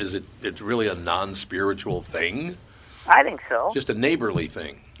them all, it's really a non-spiritual thing? I think so. Just a neighborly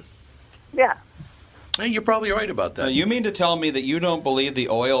thing. Yeah. Hey, you're probably right about that. You mean to tell me that you don't believe the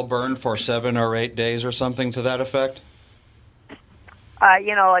oil burned for 7 or 8 days or something to that effect?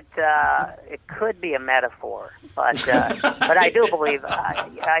 It could be a metaphor But I do believe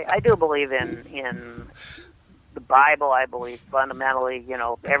I do believe in the Bible. I believe fundamentally,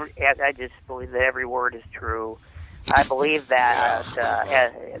 I just believe that every word is true. I believe that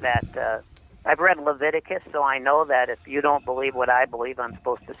I've read Leviticus, so I know that if you don't believe what I believe, I'm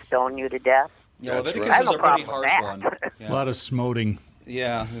supposed to stone you to death. Yeah, Leviticus I have is no a pretty problem with harsh that. one. Yeah. A lot of smoting.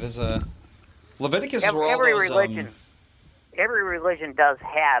 Yeah, there's a Leviticus is where all Every those, religion, every religion does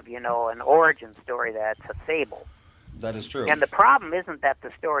have, an origin story that's a fable. That is true. And the problem isn't that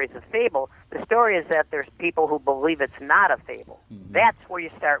the story is a fable. The story is that there's people who believe it's not a fable. Mm-hmm. That's where you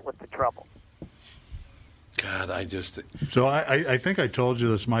start with the trouble. God, I just... So I think I told you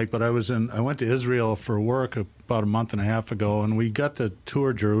this, Mike, but I went to Israel for work about a month and a half ago, and we got to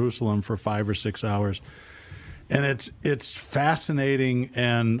tour Jerusalem for 5 or 6 hours. And it's fascinating,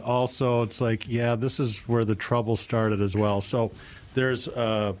 and also it's like, yeah, this is where the trouble started as well. So there's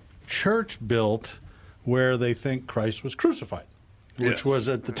a church built where they think Christ was crucified, which was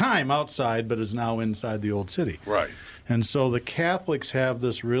at the time outside, but is now inside the old city. Right. And so the Catholics have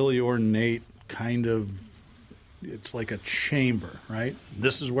this really ornate kind of, it's like a chamber, right?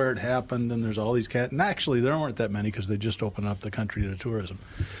 This is where it happened, and there's all these and actually there weren't that many because they just opened up the country to tourism.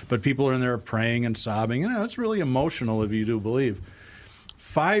 But people are in there praying and sobbing. It's really emotional if you do believe.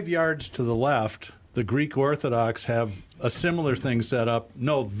 5 yards to the left, the Greek Orthodox have a similar thing set up.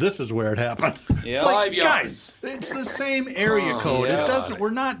 No, this is where it happened. Yeah. It's like, 5 yards. guys, it's the same area code. yeah. It doesn't. We're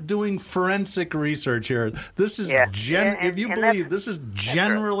not doing forensic research here. This is if you believe this is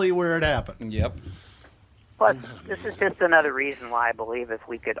generally where it happened. Yep. But this is just another reason why I believe if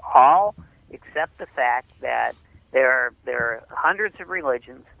we could all accept the fact that there are hundreds of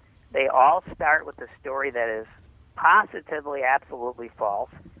religions, they all start with a story that is positively, absolutely false.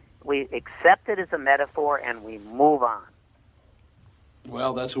 We accept it as a metaphor and we move on.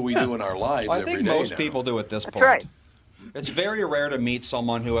 Well, that's what we do in our lives I every think day most now. people do at this That's point. right. It's very rare to meet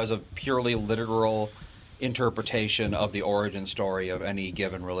someone who has a purely literal interpretation of the origin story of any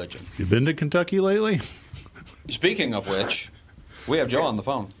given religion. You been to Kentucky lately? Speaking of which, we have Joe on the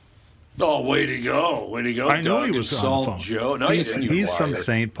phone. Oh, way to go. Way to go, I know Doug. he was on Insult the phone. Joe. No, he's you didn't, you he's from liar.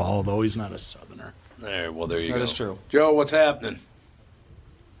 St. Paul, though. He's not a Southerner. There, well, there you go. That is true. Joe, what's happening?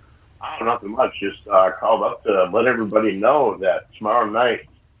 Oh, nothing much. Just called up to let everybody know that tomorrow night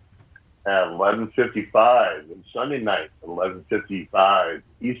at 11:55 and Sunday night at 11:55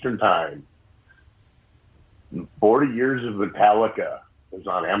 Eastern Time, 40 Years of Metallica is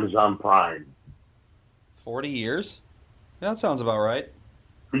on Amazon Prime. 40 years? Yeah, that sounds about right.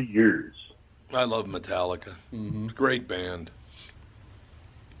 3 years. I love Metallica. Mm-hmm. Great band.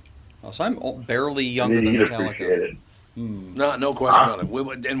 Oh, so I'm barely younger than You'd Metallica. appreciate it. No question about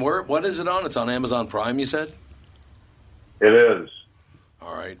it. And what is it on? It's on Amazon Prime, you said? It is.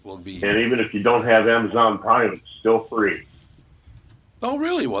 All right, we'll be... And even if you don't have Amazon Prime, it's still free. Oh,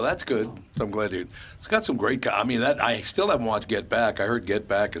 really? Well, that's good. I'm glad it's got some great... I still haven't watched Get Back. I heard Get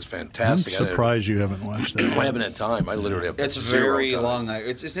Back is I'm fantastic. surprised you haven't watched that. I haven't had time. I literally have It's zero very time. long.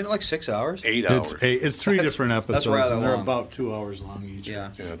 Isn't it like 6 hours? 8 hours. It's three different episodes, rather and they're long. about 2 hours long each. Yeah.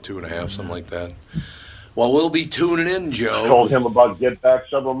 2.5, something like that. Well, we'll be tuning in, I Joe. told him about Get Back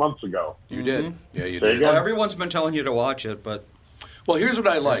several months ago. You did. Yeah, you Say did. again? Well, everyone's been telling you to watch it, but Well, here's what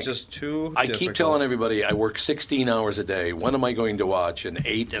I like. it's just too I keep difficult. telling everybody I work 16 hours a day. When am I going to watch an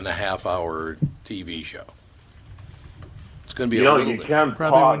 8.5-hour TV show? It's going to be You a know, little you bit. can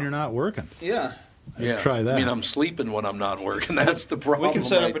Probably pause. when you're not working. Yeah. Yeah. Try that. I mean, I'm sleeping when I'm not working. That's the problem. We can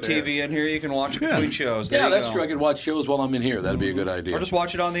set up right a there. TV in here. You can watch it Yeah. between shows. There Yeah, you that's go. true. I could watch shows while I'm in here. That'd be a good idea. Or just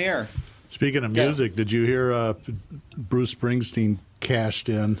watch it on the air. Speaking of music, did you hear Bruce Springsteen cashed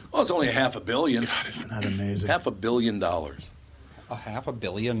in? Well, it's only $500 million. Isn't that amazing? $500 million. $500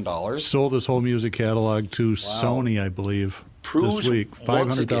 million? Sold his whole music catalog to Sony, I believe, Proves this week.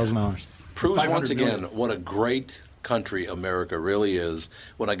 once again- $500,000. Proves once 500 again million. what a great country America really is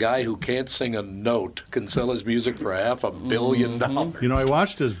when a guy who can't sing a note can sell his music for $500 million. You know, I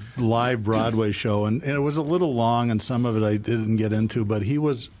watched his live Broadway show, and it was a little long, and some of it I didn't get into, but he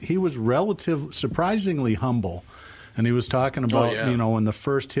was surprisingly humble. And he was talking about, when the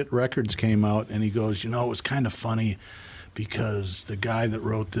first hit records came out, and he goes, it was kind of funny because the guy that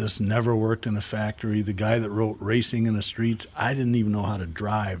wrote this never worked in a factory. The guy that wrote Racing in the Streets, I didn't even know how to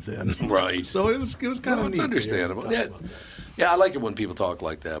drive then. Right. So it was kind of it's neat. understandable. to hear Yeah, him talk about that. yeah, I like it when people talk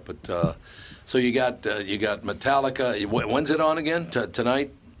like that. But so you got Metallica. When's it on again?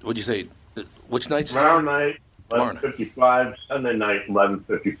 Tonight? What'd you say? Which night's Tomorrow night, Tomorrow night. 11:55. Sunday night,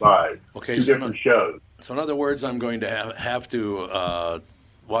 11:55. Okay, Two so different shows. So in other words, I'm going to have to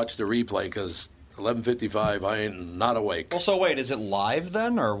watch the replay because 11:55, I ain't not awake. Well, so wait, is it live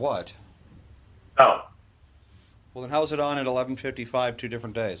then, or what? No, Well, then how's it on at 11:55 2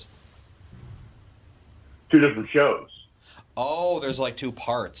 different days? 2 different shows. Oh, there's like 2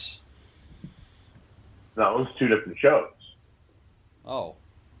 parts. No, it was 2 different shows. Oh,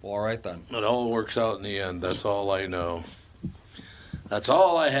 well, all right then. It all works out in the end. That's all I know. That's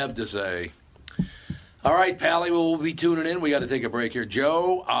all I have to say. All right, Pally, we'll be tuning in. We got to take a break here.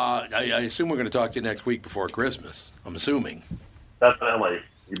 Joe, I assume we're going to talk to you next week before Christmas. I'm assuming. Definitely.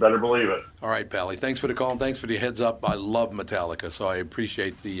 You better believe it. All right, Pally. Thanks for the call and thanks for the heads up. I love Metallica, so I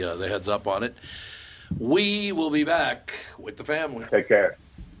appreciate the heads up on it. We will be back with the family. Take care.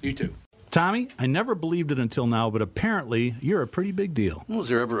 You too. Tommy, I never believed it until now, but apparently you're a pretty big deal. Was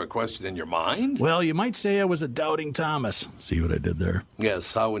there ever a question in your mind? Well, you might say I was a doubting Thomas. See what I did there?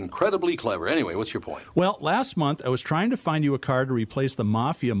 Yes, how incredibly clever. Anyway, what's your point? Well, last month I was trying to find you a car to replace the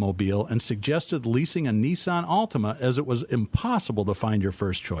Mafia Mobile and suggested leasing a Nissan Altima as it was impossible to find your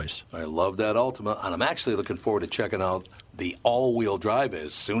first choice. I love that Altima, and I'm actually looking forward to checking out the all-wheel drive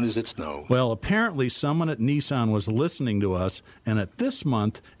as soon as it snows. Well, apparently someone at Nissan was listening to us, and at this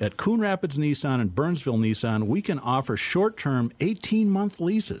month at Coon Rapids Nissan and Burnsville Nissan, we can offer short-term 18-month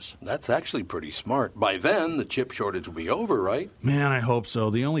leases. That's actually pretty smart. By then, the chip shortage will be over, right? Man, I hope so.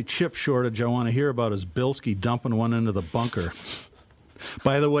 The only chip shortage I want to hear about is Bilski dumping one into the bunker.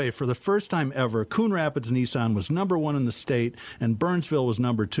 By the way, for the first time ever, Coon Rapids Nissan was #1 in the state, and Burnsville was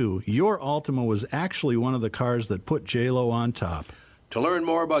 #2. Your Altima was actually one of the cars that put J-Lo on top. To learn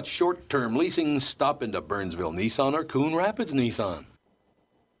more about short-term leasing, stop into Burnsville Nissan or Coon Rapids Nissan.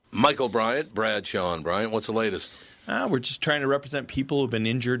 Michael Bryant, Bradshaw and Bryant, what's the latest? We're just trying to represent people who've been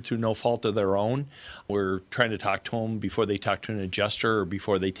injured through no fault of their own. We're trying to talk to them before they talk to an adjuster or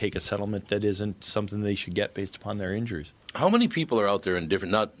before they take a settlement that isn't something they should get based upon their injuries. How many people are out there in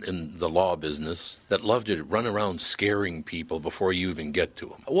different, not in the law business, that love to run around scaring people before you even get to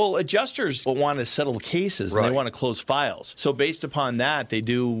them? Well, adjusters want to settle cases and they want to close files. So based upon that, they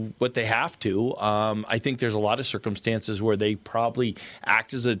do what they have to. I think there's a lot of circumstances where they probably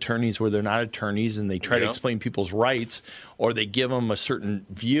act as attorneys where they're not attorneys and they try to explain people's rights, or they give them a certain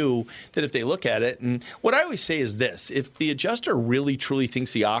view that if they look at it. And what I always say is this: if the adjuster really truly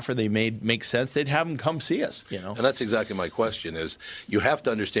thinks the offer they made makes sense, they'd have them come see us. And that's exactly my question is, you have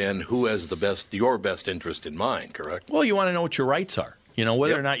to understand who has your best interest in mind, correct? Well, you want to know what your rights are.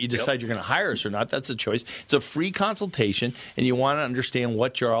 Whether or not you decide you're going to hire us or not, that's a choice. It's a free consultation, and you want to understand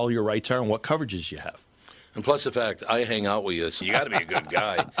what all your rights are and what coverages you have. And plus the fact I hang out with you, so you got to be a good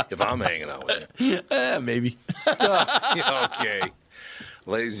guy if I'm hanging out with you. Maybe. Okay.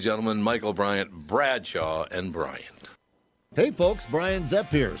 Ladies and gentlemen, Michael Bryant, Bradshaw and Bryant. Hey folks, Brian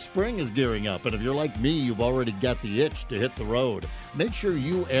Zepp here. Spring is gearing up, and if you're like me, you've already got the itch to hit the road. Make sure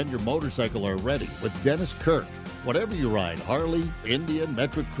you and your motorcycle are ready with Dennis Kirk. Whatever you ride, Harley, Indian,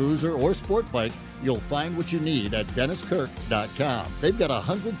 Metric Cruiser, or Sport Bike, you'll find what you need at DennisKirk.com. They've got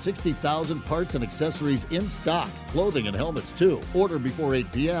 160,000 parts and accessories in stock, clothing and helmets too. Order before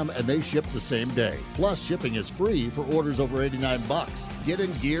 8 p.m. and they ship the same day. Plus, shipping is free for orders over $89. Get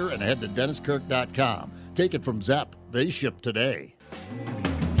in gear and head to DennisKirk.com. Take it from Zepp. They ship today.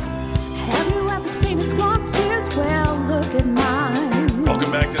 Have you ever seen a squawk's tears? Well, look at mine.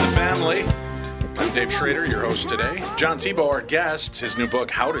 Welcome back to the family. I'm Dave Schrader, your host today. John Tebow, our guest, his new book,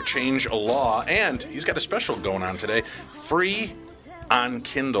 How to Change a Law, and he's got a special going on today, free on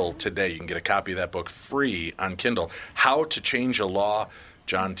Kindle today. You can get a copy of that book free on Kindle. How to Change a Law,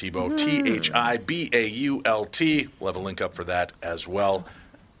 John Tebow, Thibault. We'll have a link up for that as well.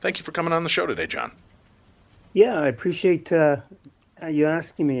 Thank you for coming on the show today, John. Yeah, I appreciate you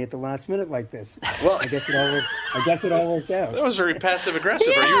asking me at the last minute like this. Well, I guess it all worked out. That was very passive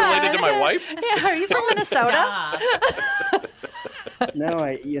aggressive. Are you related to my wife? Yeah, are you from Minnesota? No,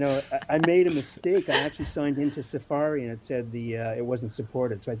 I made a mistake. I actually signed into Safari and it said it wasn't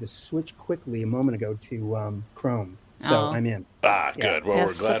supported, so I had to switch quickly a moment ago to Chrome. So I'm in. Good. Well,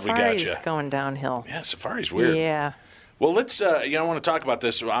 we're glad we got you. Safari's going downhill. Yeah, Safari's weird. Yeah. Well, let's, I want to talk about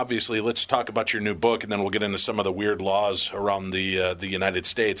this. Obviously, let's talk about your new book, and then we'll get into some of the weird laws around the United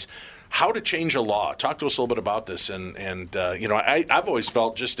States. How to Change a Law. Talk to us a little bit about this. And I've always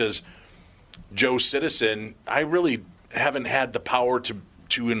felt, just as Joe Citizen, I really haven't had the power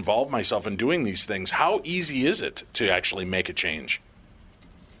to involve myself in doing these things. How easy is it to actually make a change?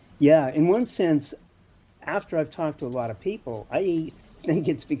 Yeah, in one sense, after I've talked to a lot of people, I think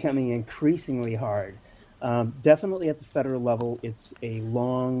it's becoming increasingly hard. Definitely at the federal level, it's a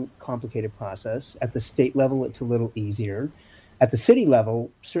long, complicated process. At the state level, it's a little easier. At the city level,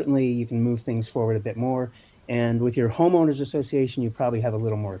 certainly you can move things forward a bit more. And with your homeowners association, you probably have a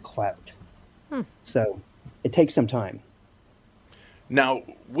little more clout. So it takes some time. Now,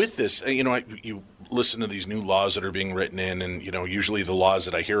 with this, you listen to these new laws that are being written in, and, usually the laws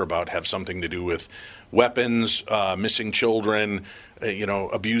that I hear about have something to do with weapons, missing children,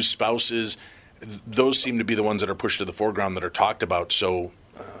 abused spouses. Those seem to be the ones that are pushed to the foreground, that are talked about so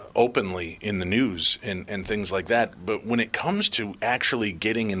openly in the news and things like that. But when it comes to actually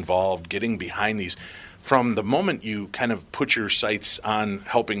getting involved, getting behind these, from the moment you kind of put your sights on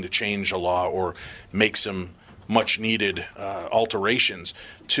helping to change a law or make some much needed alterations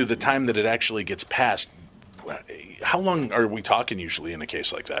to the time that it actually gets passed, how long are we talking usually in a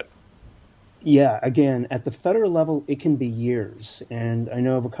case like that? Yeah, again, at the federal level, it can be years. And I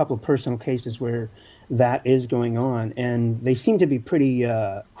know of a couple of personal cases where that is going on, and they seem to be pretty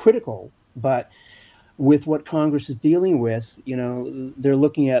critical. But with what Congress is dealing with, they're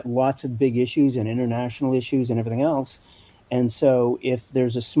looking at lots of big issues and international issues and everything else. And so if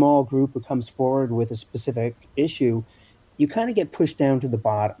there's a small group who comes forward with a specific issue, you kind of get pushed down to the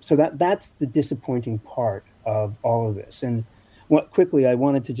bottom. So that's the disappointing part of all of this. And quickly, I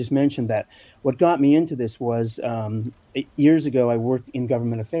wanted to just mention that what got me into this was 8 years ago, I worked in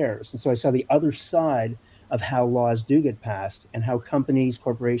government affairs. And so I saw the other side of how laws do get passed and how companies,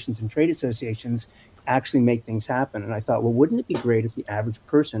 corporations, and trade associations actually make things happen. And I thought, well, wouldn't it be great if the average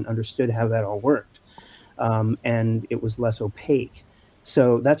person understood how that all worked? And it was less opaque.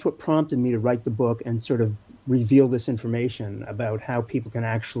 So that's what prompted me to write the book and sort of reveal this information about how people can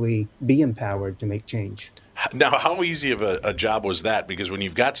actually be empowered to make change. Now, how easy of a job was that? Because when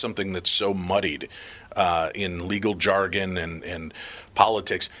you've got something that's so muddied in legal jargon and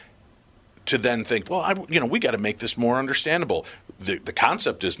politics, to then think, well, we got to make this more understandable. The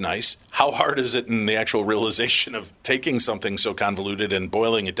concept is nice. How hard is it in the actual realization of taking something so convoluted and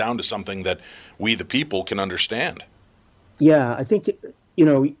boiling it down to something that we, the people, can understand? Yeah, I think,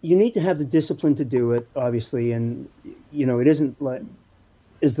 you need to have the discipline to do it, obviously. And, it isn't like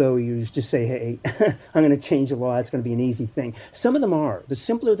as though you just say, hey, I'm going to change the law. It's going to be an easy thing. Some of them are. The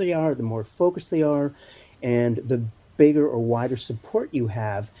simpler they are, the more focused they are, and the bigger or wider support you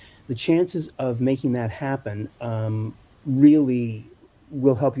have, the chances of making that happen really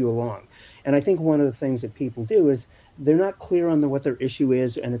will help you along. And I think one of the things that people do is they're not clear on what their issue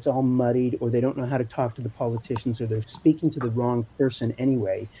is, and it's all muddied, or they don't know how to talk to the politicians, or they're speaking to the wrong person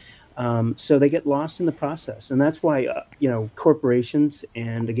anyway. So they get lost in the process. And that's why, corporations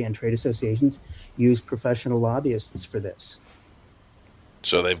and, again, trade associations use professional lobbyists for this.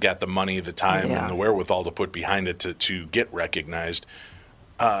 So they've got the money, the time, and the wherewithal to put behind it to get recognized.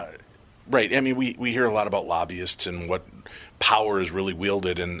 Right. I mean, we hear a lot about lobbyists and what power is really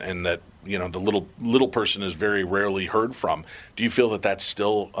wielded, and that, the little person is very rarely heard from. Do you feel that that's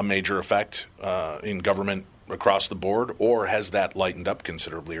still a major effect in government across the board, or has that lightened up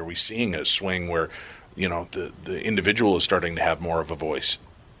considerably? Are we seeing a swing where, the individual is starting to have more of a voice?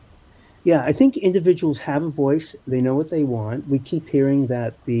 Yeah, I think individuals have a voice. They know what they want. We keep hearing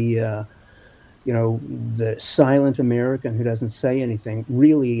that the silent American who doesn't say anything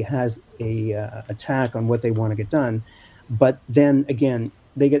really has a attack on what they want to get done. But then again,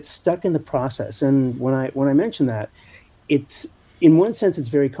 they get stuck in the process. And when I mention that, it's, in one sense, it's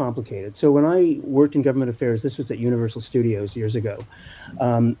very complicated. So when I worked in government affairs, this was at Universal Studios years ago.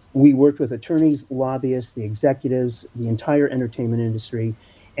 We worked with attorneys, lobbyists, the executives, the entire entertainment industry,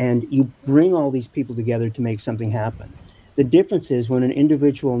 and you bring all these people together to make something happen. The difference is when an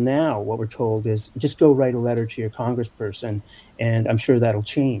individual now, what we're told is just go write a letter to your congressperson, and I'm sure that'll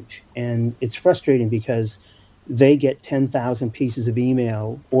change. And it's frustrating because they get 10,000 pieces of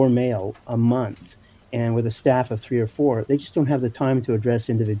email or mail a month. And with a staff of 3 or 4, they just don't have the time to address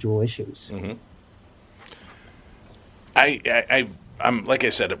individual issues. Mm-hmm. I'm like I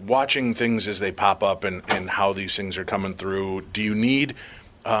said, watching things as they pop up and how these things are coming through. Do you need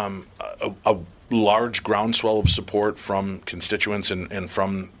a large groundswell of support from constituents and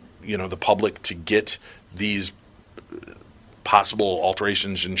from the public to get these possible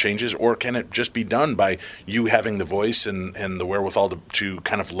alterations and changes, or can it just be done by you having the voice and the wherewithal to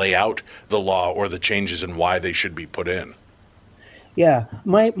kind of lay out the law or the changes and why they should be put in? Yeah,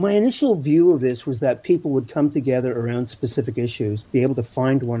 my initial view of this was that people would come together around specific issues, be able to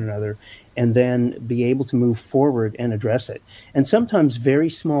find one another, and then be able to move forward and address it. And sometimes very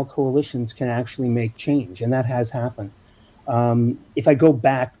small coalitions can actually make change, and that has happened. If I go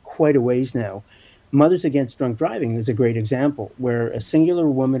back quite a ways now, Mothers Against Drunk Driving is a great example, where a singular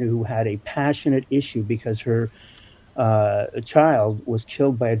woman who had a passionate issue because her child was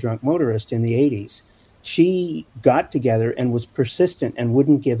killed by a drunk motorist in the 80s, she got together and was persistent and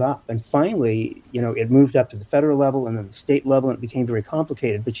wouldn't give up. And finally, it moved up to the federal level and then the state level, and it became very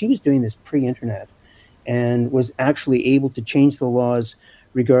complicated. But she was doing this pre-internet. and was actually able to change the laws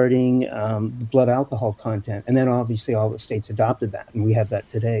regarding blood alcohol content. And then obviously all the states adopted that, and we have that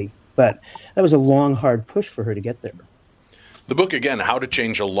today. But that was a long, hard push for her to get there. The book, again, How to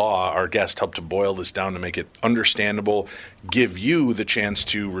Change a Law, our guest helped to boil this down to make it understandable, give you the chance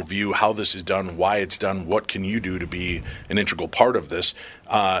to review how this is done, why it's done, what can you do to be an integral part of this.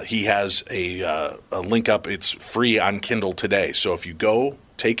 He has a link up. It's free on Kindle today. So if you go,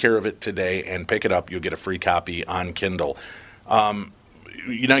 take care of it today, and pick it up, you'll get a free copy on Kindle.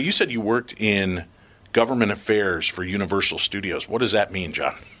 You said you worked in government affairs for Universal Studios. What does that mean,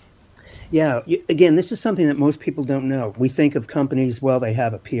 John? Yeah, again, this is something that most people don't know. We think of companies, well, they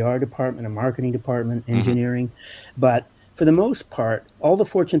have a PR department, a marketing department, engineering. But for the most part, all the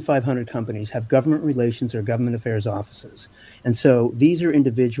Fortune 500 companies have government relations or government affairs offices. And so these are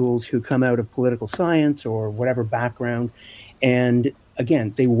individuals who come out of political science or whatever background. And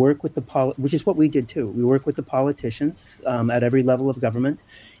again, they work with which is what we did too. We work with the politicians at every level of government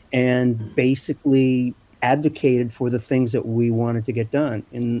and basically advocated for the things that we wanted to get done.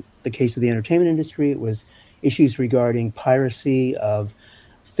 In the case of the entertainment industry, it was issues regarding piracy of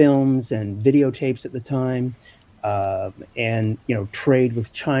films and videotapes at the time, and trade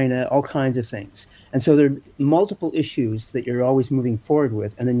with China, all kinds of things. And so there are multiple issues that you're always moving forward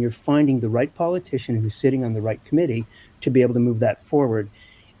with, and then you're finding the right politician who's sitting on the right committee to be able to move that forward.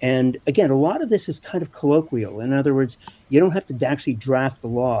 And again, a lot of this is kind of colloquial. In other words, you don't have to actually draft the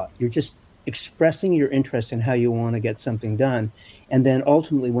law. You're just expressing your interest in how you want to get something done. And then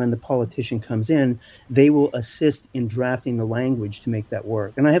ultimately, when the politician comes in, they will assist in drafting the language to make that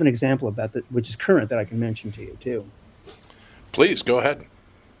work. And I have an example of that which is current, that I can mention to you, too. Please, go ahead.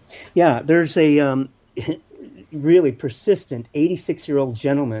 Yeah, there's a really persistent 86-year-old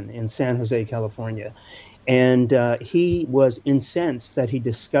gentleman in San Jose, California. And he was incensed that he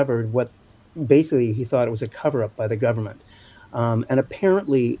discovered what basically he thought it was a cover-up by the government. And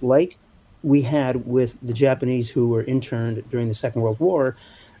apparently, like we had with the Japanese who were interned during the Second World War,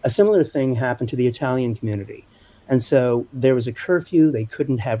 a similar thing happened to the Italian community. And so there was a curfew. They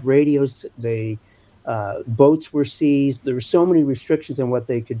couldn't have radios. Boats were seized. There were so many restrictions on what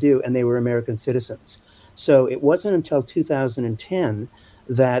they could do, and they were American citizens. So it wasn't until 2010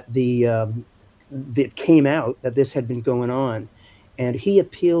 that it came out that this had been going on. And he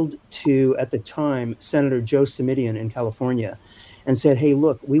appealed to, at the time, Senator Joe Simidian in California, and said, hey,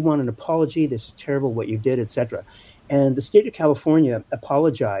 look, we want an apology. This is terrible what you did, etc. And the state of California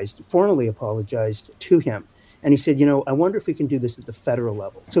formally apologized to him. And he said, I wonder if we can do this at the federal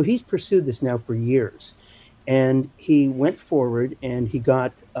level. So he's pursued this now for years. And he went forward and he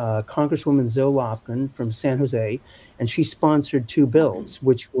got Congresswoman Zoe Lofgren from San Jose, and she sponsored 2 bills,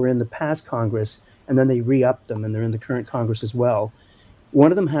 which were in the past Congress, and then they re-upped them, and they're in the current Congress as well. One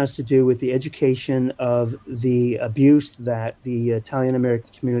of them has to do with the education of the abuse that the Italian-American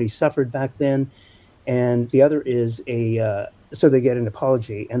community suffered back then. And the other is so they get an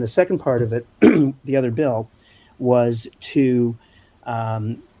apology. And the second part of it, the other bill, was to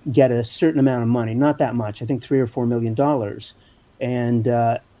get a certain amount of money, not that much, I think $3 or $4 million. And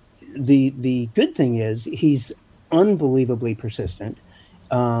the good thing is he's unbelievably persistent,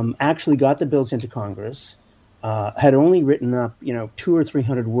 actually got the bills into Congress, had only written up, 200 or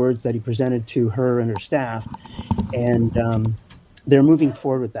 300 words that he presented to her and her staff, and they're moving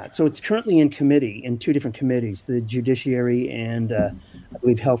forward with that. So it's currently in committee, in 2 different committees, the Judiciary and I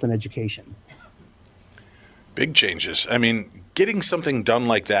believe Health and Education. Big changes. I mean, getting something done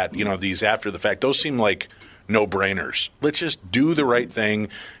like that, these after the fact, those seem like no-brainers. Let's just do the right thing,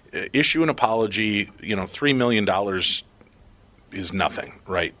 issue an apology. $3 million is nothing,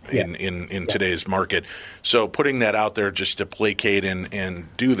 right, in today's market. So putting that out there just to placate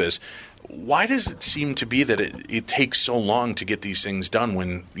and do this, why does it seem to be that it takes so long to get these things done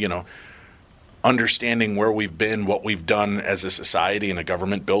when, understanding where we've been, what we've done as a society and a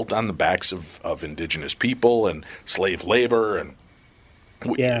government built on the backs of indigenous people and slave labor, and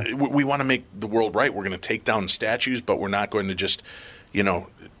we want to make the world right. We're going to take down statues, but we're not going to just,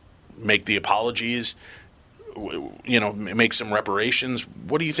 make the apologies, make some reparations.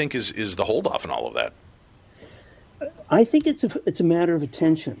 What do you think is the holdup in all of that? I think it's a matter of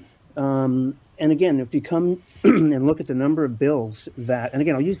attention. And again, if you come and look at the number of bills and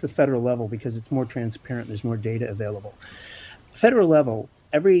again, I'll use the federal level because it's more transparent, there's more data available. Federal level,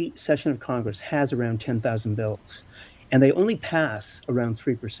 every session of Congress has around 10,000 bills, and they only pass around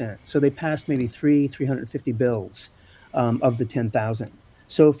 3%. So they pass maybe 350 bills of the 10,000.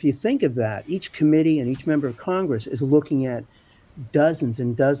 So if you think of that, each committee and each member of Congress is looking at dozens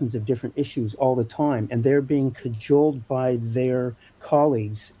and dozens of different issues all the time, and they're being cajoled by their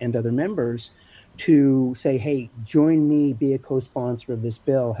colleagues and other members to say, hey, join me, be a co-sponsor of this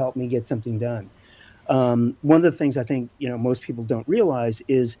bill, help me get something done. One of the things I think most people don't realize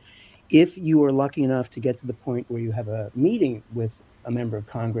is if you are lucky enough to get to the point where you have a meeting with a member of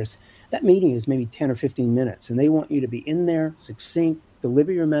Congress, that meeting is maybe 10 or 15 minutes, and they want you to be in there, succinct,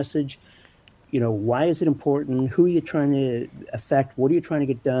 deliver your message. Why is it important? Who are you trying to affect? What are you trying to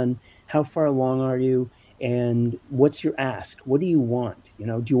get done? How far along are you? And what's your ask? What do you want?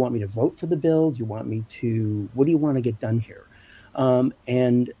 Do you want me to vote for the bill? Do you want me to, what do you want to get done here?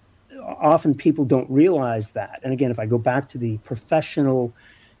 And often people don't realize that. And again, if I go back to the professional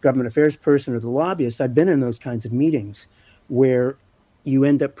government affairs person or the lobbyist, I've been in those kinds of meetings where you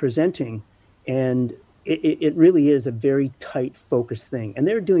end up presenting, and it really is a very tight, focused thing. And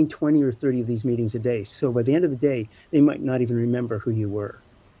they're doing 20 or 30 of these meetings a day. So by the end of the day, they might not even remember who you were.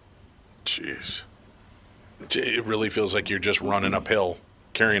 Jeez. It really feels like you're just running uphill,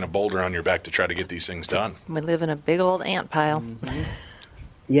 carrying a boulder on your back to try to get these things done. We live in a big old ant pile. Mm-hmm.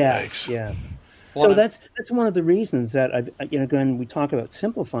 Yeah, Yikes. yeah. So that's one of the reasons that when we talk about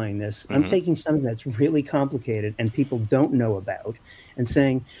simplifying this, I'm taking something that's really complicated and people don't know about and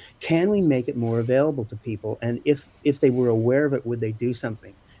saying, can we make it more available to people? And if they were aware of it, would they do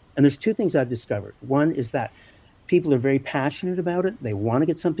something? And there's two things I've discovered. One is that people are very passionate about it. They want to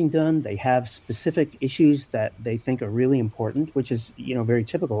get something done. They have specific issues that they think are really important, which is, very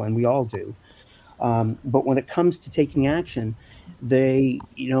typical, and we all do. But when it comes to taking action, they,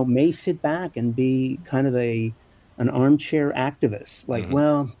 may sit back and be kind of an armchair activist, like,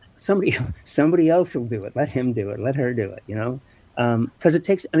 well, somebody else will do it. Let him do it. Let her do it. Because it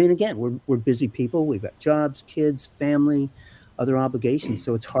takes. Again, we're busy people. We've got jobs, kids, family, other obligations.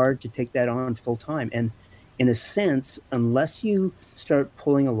 So it's hard to take that on full time. And in a sense, unless you start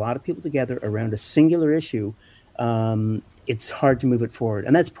pulling a lot of people together around a singular issue, it's hard to move it forward.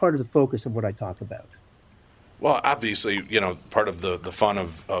 And that's part of the focus of what I talk about. Well, obviously, part of the fun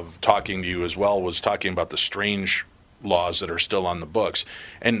of talking to you as well was talking about the strange laws that are still on the books.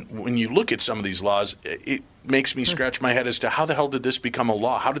 And when you look at some of these laws, it makes me scratch my head as to how the hell did this become a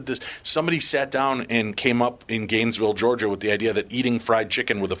law? How did somebody sat down and came up in Gainesville, Georgia with the idea that eating fried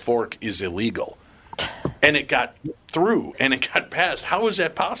chicken with a fork is illegal? And it got through and it got passed. How is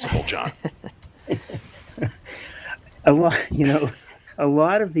that possible, John? A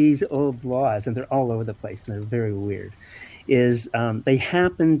lot of these old laws, and they're all over the place, and they're very weird, is they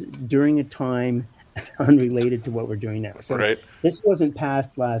happened during a time unrelated to what we're doing now. So This wasn't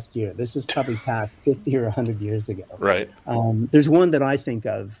passed last year. This was probably passed 50 or 100 years ago. Right. There's one that I think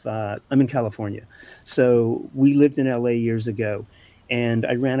of. I'm in California. So we lived in LA years ago, and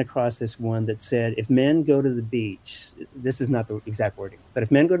I ran across this one that said, if men go to the beach, this is not the exact wording, but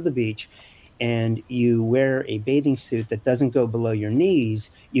if men go to the beach and you wear a bathing suit that doesn't go below your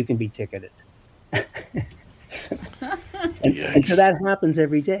knees, you can be ticketed. and so that happens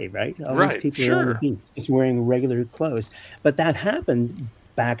every day, right? All these people are on the beach just wearing regular clothes. But that happened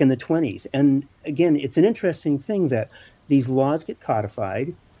back in the 20s. And again, it's an interesting thing that these laws get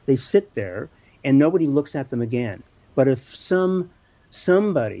codified, they sit there, and nobody looks at them again. But if some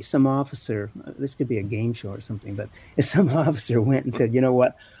officer, this could be a game show or something, but if some officer went and said, you know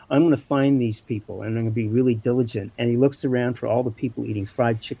what, I'm going to find these people and I'm going to be really diligent, and he looks around for all the people eating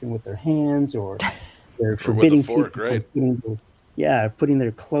fried chicken with their hands, or they're forbidding with a fork, people from putting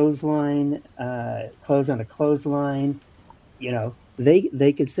their clothes on a clothesline,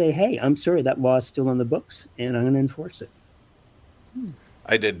 they could say, hey, I'm sorry, that law is still on the books and I'm going to enforce it.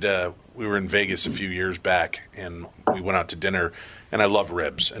 I did. We were in Vegas a few years back, and we went out to dinner. And I love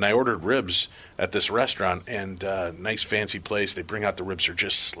ribs, and I ordered ribs at this restaurant, and nice fancy place. They bring out the ribs; they're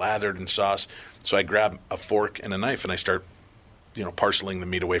just slathered in sauce. So I grab a fork and a knife, and I start, parceling the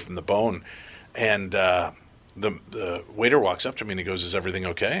meat away from the bone. And the waiter walks up to me and he goes, "Is everything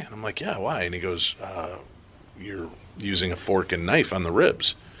okay?" And I'm like, "Yeah, why?" And he goes, "You're using a fork and knife on the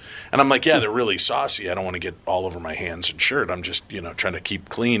ribs." And I'm like, yeah, they're really saucy. I don't want to get all over my hands and shirt. I'm just, trying to keep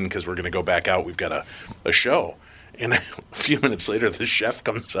clean because we're going to go back out. We've got a show. And a few minutes later, the chef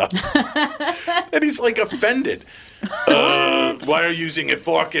comes up. And he's like offended. Why are you using a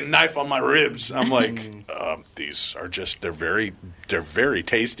fork and knife on my ribs? I'm like, these are just, they're very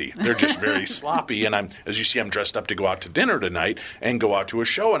tasty. They're just very sloppy. And as you see, I'm dressed up to go out to dinner tonight and go out to a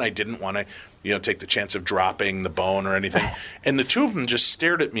show. And I didn't want to, take the chance of dropping the bone or anything. And the two of them just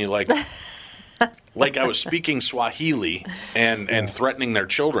stared at me like I was speaking Swahili and threatening their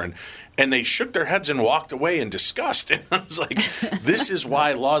children. And they shook their heads and walked away in disgust. And I was like, this is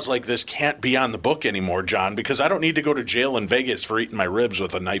why laws like this can't be on the book anymore, John, because I don't need to go to jail in Vegas for eating my ribs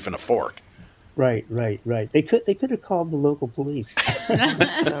with a knife and a fork. Right. They could have called the local police.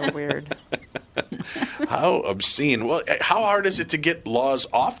 That's so weird. How obscene. Well, how hard is it to get laws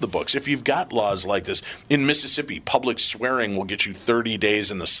off the books? If you've got laws like this, in Mississippi, public swearing will get you 30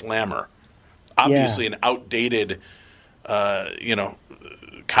 days in the slammer. Obviously an outdated,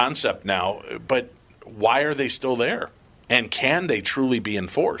 concept now, but why are they still there? And can they truly be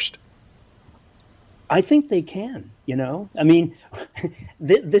enforced? I think they can, I mean,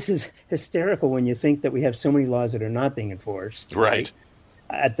 this is hysterical when you think that we have so many laws that are not being enforced. Right.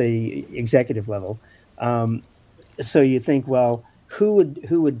 At the executive level. So you think, well, who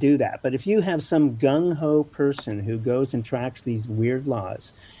would do that? But if you have some gung-ho person who goes and tracks these weird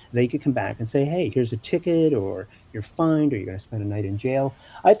laws, they could come back and say, hey, here's a ticket, or you're fined, or you're going to spend a night in jail.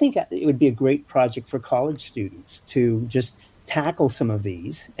 I think it would be a great project for college students to just tackle some of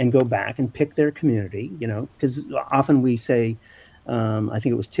these and go back and pick their community, because often we say, I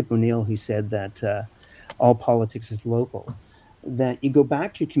think it was Tip O'Neill who said that all politics is local, that you go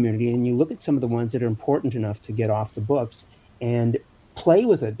back to your community and you look at some of the ones that are important enough to get off the books and play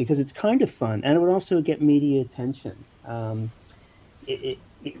with it, because it's kind of fun, and it would also get media attention.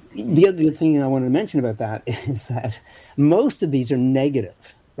 The other thing I want to mention about that is that most of these are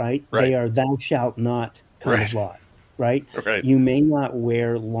negative, right? They are thou shalt not kind of law, right? You may not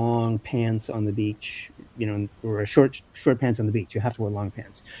wear long pants on the beach, or short pants on the beach. You have to wear long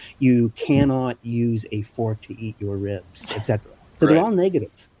pants. You cannot use a fork to eat your ribs, etc. So they're all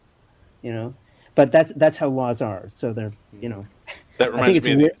negative, But that's how laws are. So they're, That reminds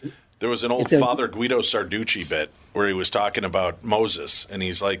me. There was an old Father Guido Sarducci bit where he was talking about Moses, and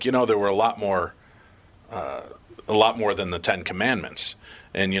he's like, there were a lot more than the 10 Commandments.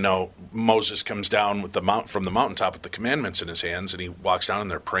 And, Moses comes down with from the mountaintop with the commandments in his hands, and he walks down and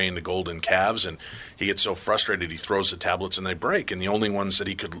they're praying to golden calves, and he gets so frustrated he throws the tablets and they break. And the only ones that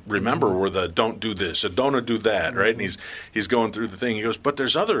he could remember were the don't do this, or don't do that, right? And he's going through the thing. He goes, but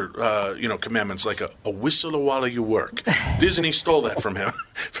there's other, commandments like a whistle while you work. Disney stole that from him.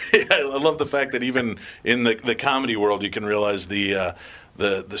 I love the fact that even in the comedy world, you can realize the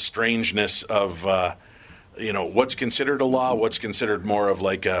strangeness of what's considered a law, what's considered more of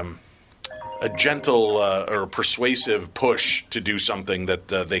like a gentle or persuasive push to do something that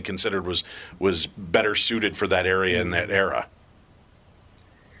they considered was better suited for that area in that era.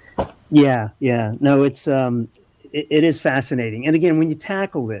 Yeah. No, it is fascinating. And again, when you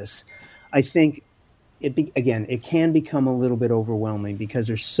tackle this, I think it can become a little bit overwhelming because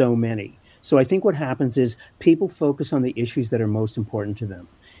there's so many. So I think what happens is people focus on the issues that are most important to them.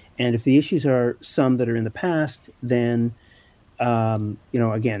 And if the issues are some that are in the past, then,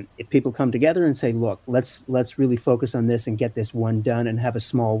 again, if people come together and say, look, let's really focus on this and get this one done and have a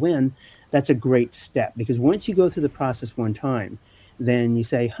small win, that's a great step. Because once you go through the process one time, then you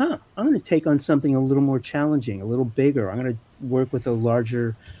say, I'm going to take on something a little more challenging, a little bigger. I'm going to work with a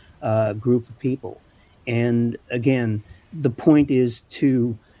larger group of people. And again, the point is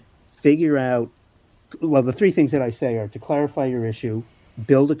to figure out, the three things that I say are to clarify your issue,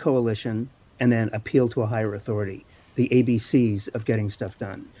 build a coalition, and then appeal to a higher authority, the ABCs of getting stuff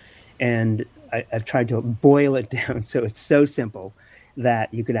done. And I've tried to boil it down so it's so simple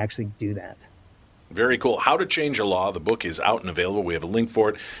that you could actually do that. Very cool. How to Change a Law. The book is out and available. We have a link for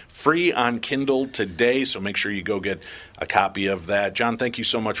it. Free on Kindle today, so make sure you go get a copy of that. John, thank you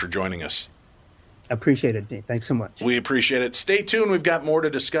so much for joining us. Appreciate it, Dave. Thanks so much. We appreciate it. Stay tuned. We've got more to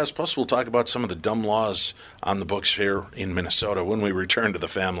discuss. Plus, we'll talk about some of the dumb laws on the books here in Minnesota when we return to the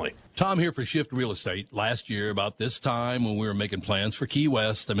family. Tom here for Shift Real Estate. Last year, about this time when we were making plans for Key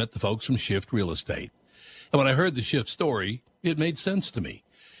West, I met the folks from Shift Real Estate. And when I heard the Shift story, it made sense to me.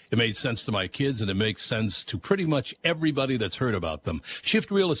 It made sense to my kids, and it makes sense to pretty much everybody that's heard about them.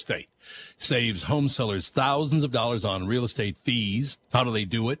 Shift Real Estate saves home sellers thousands of dollars on real estate fees. How do they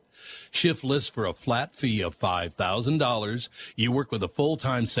do it? Shift lists for a flat fee of $5,000. You work with a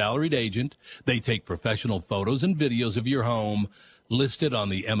full-time salaried agent. They take professional photos and videos of your home, list it on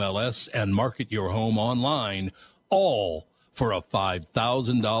the MLS, and market your home online, all for a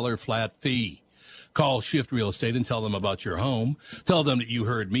 $5,000 flat fee. Call Shift Real Estate and tell them about your home. Tell them that you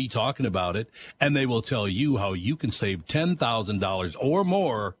heard me talking about it, and they will tell you how you can save $10,000 or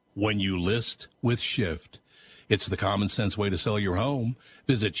more when you list with Shift. It's the common sense way to sell your home.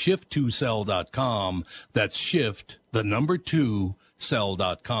 Visit shift2sell.com. That's shift, 2,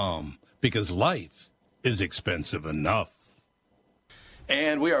 sell.com. Because life is expensive enough.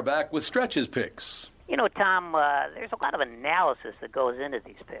 And we are back with Stretch's picks. Tom, there's a lot of analysis that goes into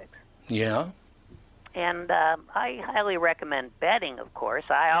these picks. Yeah? And I highly recommend betting, of course.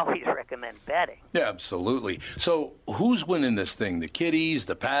 I always recommend betting. Yeah, absolutely. So who's winning this thing? The Kitties,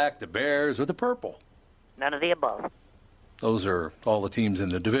 the Pack, the Bears, or the Purple? None of the above. Those are all the teams in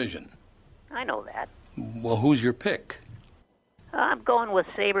the division. I know that. Well, who's your pick? I'm going with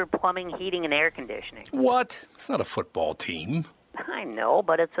Sabre Plumbing, Heating, and Air Conditioning. What? It's not a football team. I know,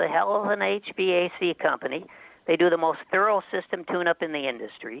 but it's a hell of an HVAC company. They do the most thorough system tune-up in the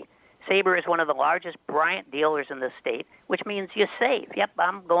industry. Sabre is one of the largest Bryant dealers in the state, which means you save. Yep,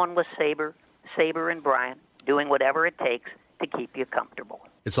 I'm going with Sabre and Bryant, doing whatever it takes to keep you comfortable.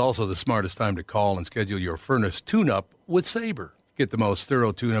 It's also the smartest time to call and schedule your furnace tune-up with Sabre. Get the most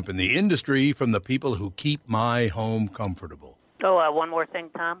thorough tune-up in the industry from the people who keep my home comfortable. Oh, one more thing,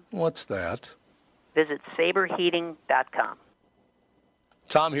 Tom. What's that? Visit saberheating.com.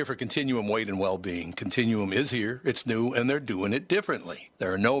 Tom here for Continuum Weight and Wellbeing. Continuum is here, it's new, and they're doing it differently.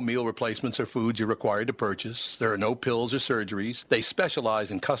 There are no meal replacements or foods you're required to purchase. There are no pills or surgeries. They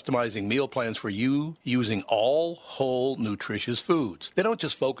specialize in customizing meal plans for you using all whole, nutritious foods. They don't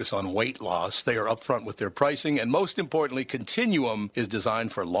just focus on weight loss. They are upfront with their pricing, and most importantly, Continuum is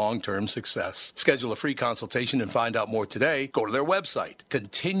designed for long-term success. Schedule a free consultation and find out more today. Go to their website,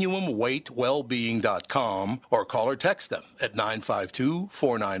 continuumweightwellbeing.com, or call or text them at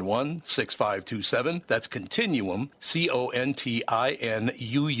 952-491-6527. That's Continuum, CONTINUUM,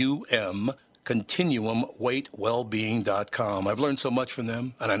 continuumweightwellbeing.com. I've learned so much from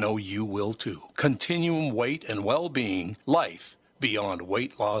them, and I know you will too. Continuum Weight and Wellbeing, life beyond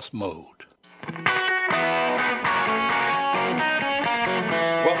weight loss mode.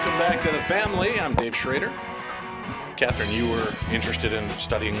 Welcome back to the family. I'm Dave Schrader. Catherine, you were interested in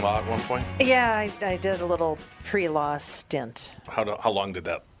studying law at one point? Yeah, I did a little pre-law stint. How long did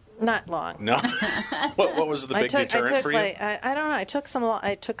that? Not long. No. What was the big deterrent for you? I don't know.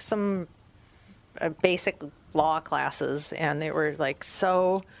 I took some basic law classes, and they were like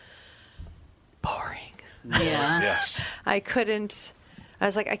so boring. Yeah. Yes. I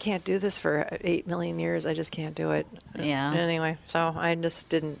was like, I can't do this for 8 million years. I just can't do it. Yeah. Anyway, so I just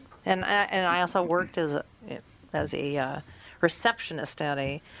didn't. And I also worked as a receptionist at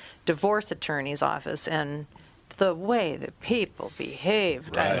a divorce attorney's office, and the way that people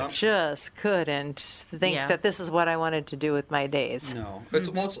behaved, I just couldn't think that this is what I wanted to do with my days. No. A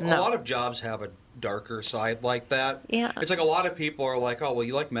lot of jobs have a darker side like that. Yeah. It's like a lot of people are like, oh, well,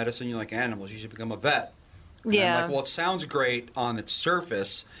 you like medicine, you like animals, you should become a vet. And Yeah. I'm like, well, it sounds great on its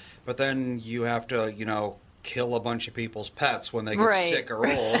surface, but then you have to, kill a bunch of people's pets when they get sick or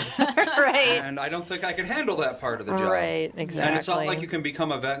old. Right. And I don't think I can handle that part of the job. Right, exactly. And it's not like you can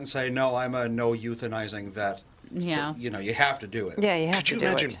become a vet and say, no, I'm a no euthanizing vet. Yeah. You have to do it. Yeah, you have Could to you do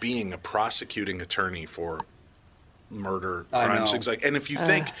imagine it. being a prosecuting attorney for murder, I crimes, know. things like? And if you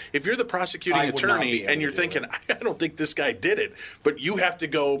think, if you're the prosecuting I would not attorney be able and you're to do thinking, I don't think this guy did it, but you have to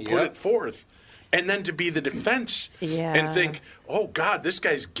go put it forth. And then to be the defense and think, oh, God, this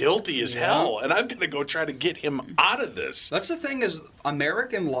guy's guilty as hell, and I've got to go try to get him out of this. That's the thing is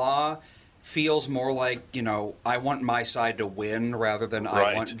American law feels more like, I want my side to win rather than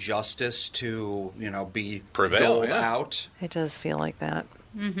I want justice to, be doled out. It does feel like that.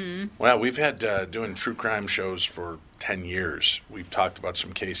 Mm-hmm. Well, we've had doing true crime shows for 10 years. We've talked about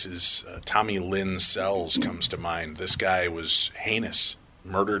some cases. Tommy Lynn Sells comes to mind. This guy was heinous,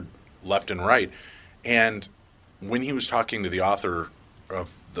 murdered left and right. And when he was talking to the author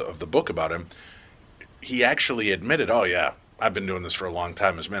of the book about him, he actually admitted, oh, yeah, I've been doing this for a long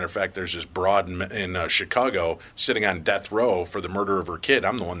time. As a matter of fact, there's this broad in Chicago sitting on death row for the murder of her kid.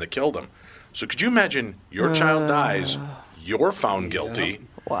 I'm the one that killed him. So could you imagine your child dies, you're found guilty,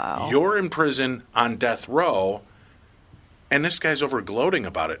 you're in prison on death row, and this guy's over gloating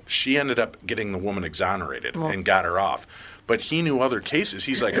about it. She ended up getting the woman exonerated and got her off. But he knew other cases.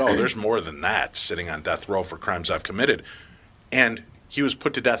 He's like, oh, there's more than that sitting on death row for crimes I've committed. And he was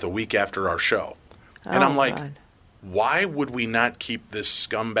put to death a week after our show. And I'm like, why would we not keep this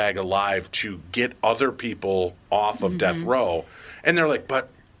scumbag alive to get other people off of death row? And they're like, but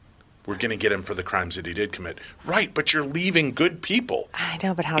we're going to get him for the crimes that he did commit. Right, but you're leaving good people. I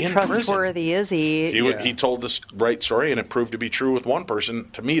know, but how in trustworthy is he? He told this right story, and it proved to be true with one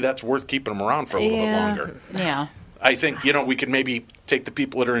person. To me, that's worth keeping him around for a little bit longer. Yeah. I think, we could maybe take the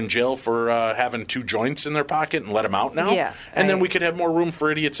people that are in jail for having 2 joints in their pocket and let them out now. Yeah. And then we could have more room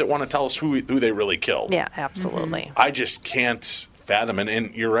for idiots that want to tell us who they really killed. Yeah, absolutely. I just can't fathom.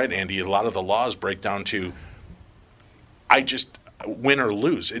 And you're right, Andy. A lot of the laws break down to win or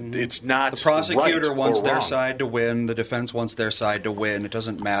lose. It's not The prosecutor right wants or their wrong. side to win. The defense wants their side to win. It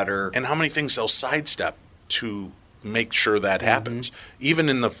doesn't matter. And how many things they'll sidestep to make sure that happens. Even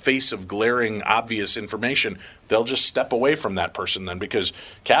in the face of glaring, obvious information, they'll just step away from that person then, because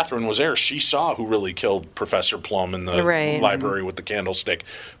Catherine was there. She saw who really killed Professor Plum in the library with the candlestick.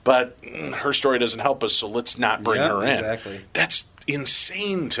 But her story doesn't help us, so let's not bring her in. Exactly. That's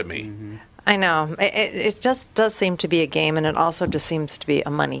insane to me. I know. It just does seem to be a game, and it also just seems to be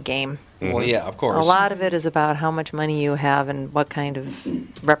a money game. Well, yeah, of course. A lot of it is about how much money you have and what kind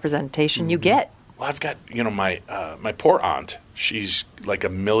of representation you get. Well, I've got, my poor aunt. She's like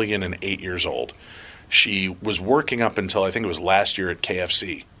 1,008,000 old. She was working up until I think it was last year at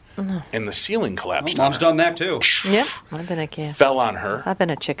KFC. And the ceiling collapsed. Mom's done that too. Yep, I've been a kid. Fell on her. I've been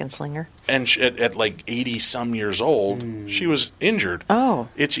a chicken slinger. And at like 80-some years old, she was injured. Oh.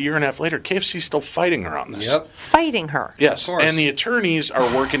 It's a year and a half later. KFC's still fighting her on this. Yep. Fighting her. Yes. And the attorneys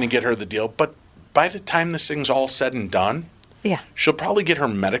are working to get her the deal. But by the time this thing's all said and done, she'll probably get her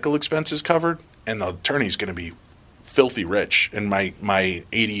medical expenses covered, and the attorney's going to be filthy rich. And my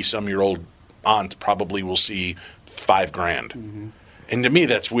 80-some-year-old aunt probably will see $5,000. And to me,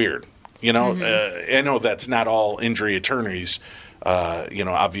 that's weird. I know that's not all injury attorneys,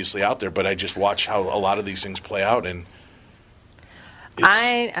 obviously out there, but I just watch how a lot of these things play out, and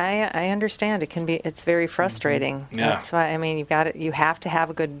I understand. It's very frustrating. Yeah. That's why you have to have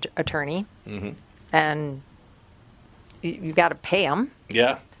a good attorney, and you got to pay them.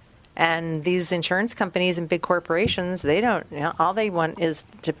 Yeah. And these insurance companies and big corporations, they don't. All they want is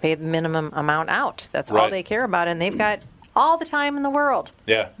to pay the minimum amount out. That's all they care about, and they've got all the time in the world.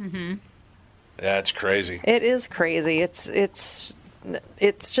 Yeah. Yeah, it's crazy. It is crazy. It's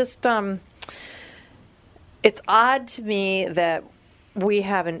just it's odd to me that we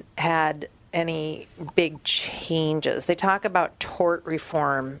haven't had any big changes. They talk about tort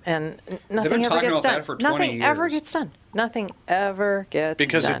reform, and nothing ever gets done. Nothing ever gets done. Nothing ever gets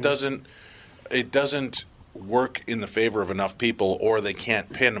because done. it doesn't work in the favor of enough people, or they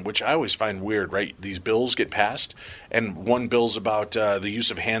can't pin, which I always find weird, right? These bills get passed, and one bill's about the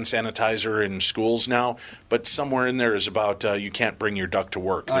use of hand sanitizer in schools now, but somewhere in there is about you can't bring your duck to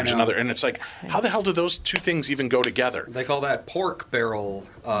work. There's another, and it's like, how the hell do those two things even go together? They call that pork barrel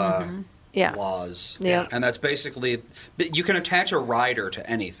laws. Yeah. And that's basically, you can attach a rider to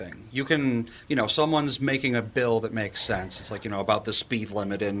anything. You can, someone's making a bill that makes sense. It's like, about the speed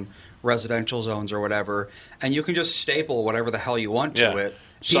limit in residential zones or whatever, and you can just staple whatever the hell you want to it.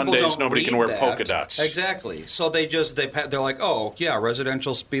 People Sundays, nobody can wear polka dots. Exactly. So they're like, oh, yeah,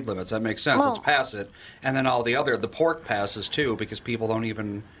 residential speed limits. That makes sense. Let's pass it. And then the pork passes too, because people don't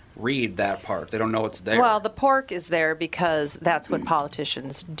even read that part. They don't know it's there. Well, the pork is there because that's what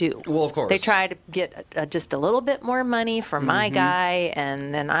politicians do. Well, of course. They try to get just a little bit more money for my guy,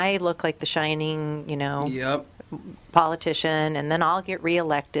 and then I look like the shining, politician, and then I'll get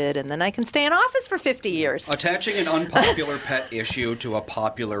reelected, and then I can stay in office for 50 years. Attaching an unpopular pet issue to a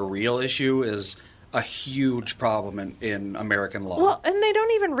popular real issue is a huge problem in American law. Well, and they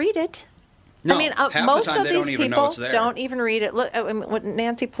don't even read it. No, I mean, most of these people don't even read it. Look,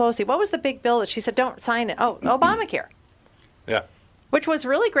 Nancy Pelosi, what was the big bill that she said, don't sign it? Oh, Obamacare. Yeah. Which was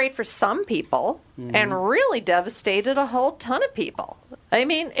really great for some people and really devastated a whole ton of people. I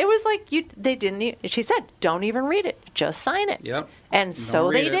mean, it was like they didn't. She said, "Don't even read it, just sign it." Yep. And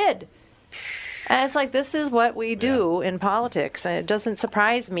so they did. And it's like, this is what we do in politics, and it doesn't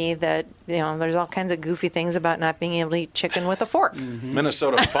surprise me that there's all kinds of goofy things about not being able to eat chicken with a fork.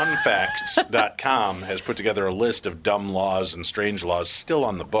 MinnesotaFunFacts.com has put together a list of dumb laws and strange laws still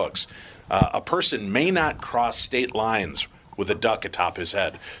on the books. A person may not cross state lines with a duck atop his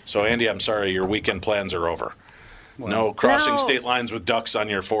head. So, Andy, I'm sorry, your weekend plans are over. No crossing state lines with ducks on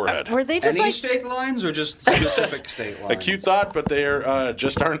your forehead. Were they just any state lines or just specific state lines? A cute thought, but there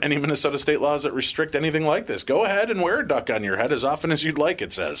just aren't any Minnesota state laws that restrict anything like this. Go ahead and wear a duck on your head as often as you'd like,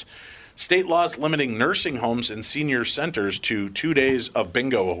 it says. State laws limiting nursing homes and senior centers to 2 days of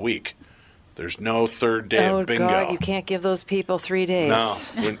bingo a week. There's no third day of bingo. Oh, God, you can't give those people 3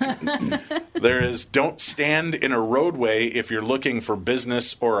 days. No. There is don't stand in a roadway if you're looking for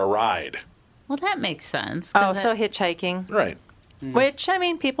business or a ride. Well, that makes sense. Oh, so hitchhiking. Right. Which, I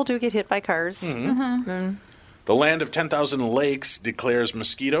mean, people do get hit by cars. The land of 10,000 lakes declares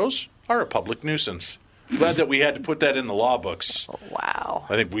mosquitoes are a public nuisance. Glad that we had to put that in the law books. Wow.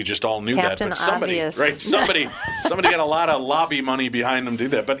 I think we just all knew Captain that. But somebody, Obvious. right, somebody got a lot of lobby money behind them to do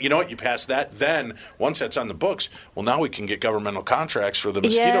that. But you know what? You pass that, then once that's on the books, well, now we can get governmental contracts for the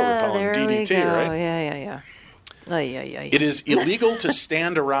mosquito repellent DDT, right? Yeah. It is illegal to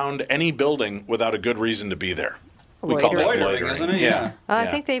stand around any building without a good reason to be there. We call that loitering, isn't it? Yeah. I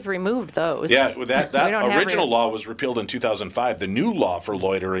think they've removed those. Yeah, that original law was repealed in 2005. The new law for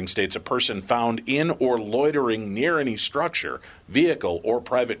loitering states a person found in or loitering near any structure, vehicle, or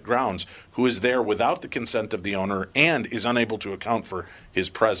private grounds who is there without the consent of the owner and is unable to account for his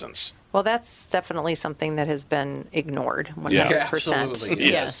presence. Well, that's definitely something that has been ignored 100%. Yeah,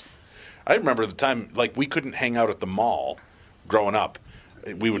 absolutely. Yes. I remember the time, we couldn't hang out at the mall growing up.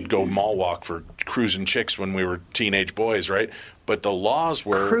 we would go mall walk for cruising chicks when we were teenage boys, right? But the laws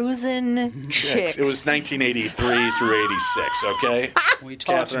were cruising chicks. It was 1983 through 86. Okay, we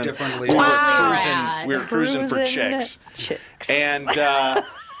talked differently. We were cruising for chicks. And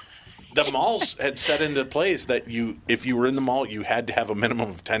the malls had set into place that if you were in the mall, you had to have a minimum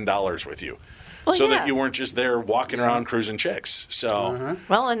of $10 with you. Well, so that you weren't just there walking around cruising chicks. So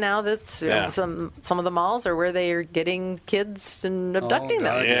well, and now that's some of the malls are where they are getting kids and abducting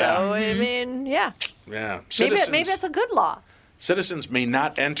them. Yeah. So I mean, yeah. Maybe that's a good law. Citizens may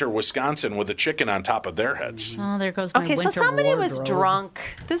not enter Wisconsin with a chicken on top of their heads. Oh, there goes my Okay, so winter somebody was wardrobe. drunk.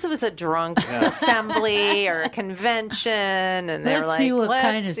 This was a drunk assembly or a convention, and they're Let's like, see what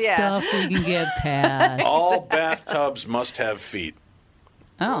kind of stuff we can get past. All bathtubs must have feet.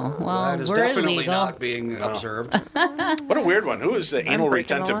 Oh, well, that is we're definitely illegal. not being observed. What a weird one. Who is the anal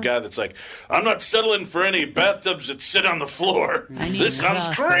retentive guy that's like, I'm not settling for any bathtubs that sit on the floor. This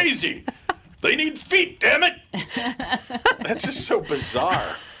sounds crazy. They need feet, damn it. That's just so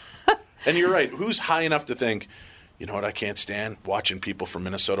bizarre. And you're right. Who's high enough to think, you know what I can't stand? Watching people from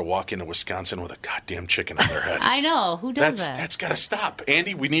Minnesota walk into Wisconsin with a goddamn chicken on their head. I know. Who does that? That's got to stop.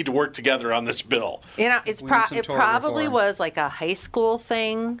 Andy, we need to work together on this bill. You know, it probably was like a high school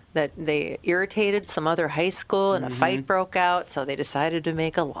thing that they irritated some other high school and a fight broke out, so they decided to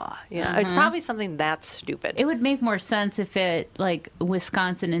make a law. You know, it's probably something that stupid. It would make more sense if it, like,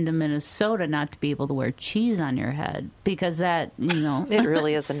 Wisconsin into Minnesota, not to be able to wear cheese on your head, because that, you know. It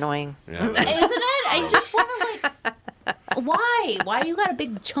really is annoying. Isn't it? I just want to, like, why? Why you got a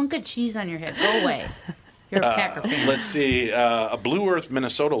big chunk of cheese on your head? Go away. You're a Packer fan. Let's see. A Blue Earth,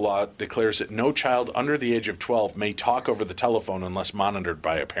 Minnesota law declares that no child under the age of 12 may talk over the telephone unless monitored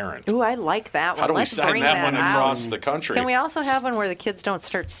by a parent. Ooh, I like that one. How do we Let's sign bring that one out. across the country? Can we also have one where the kids don't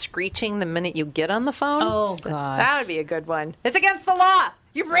start screeching the minute you get on the phone? Oh, gosh. That would be a good one. It's against the law.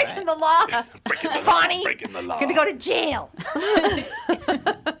 You're breaking the law. Fonny. Breaking the law. You're going to go to jail.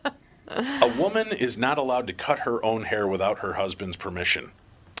 A woman is not allowed to cut her own hair without her husband's permission.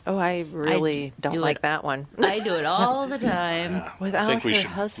 Oh, I really don't do like it. that one. I do it all the time. Without I think we her should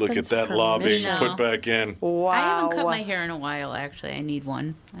look at husband's that law being permission. put back in. Wow. I haven't cut my hair in a while, actually. I need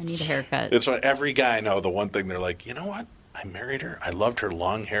one. I need a haircut. It's what every guy I know, the one thing they're like, you know what? I married her. I loved her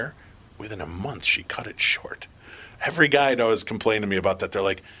long hair. Within a month, she cut it short. Every guy I know has complained to me about that. They're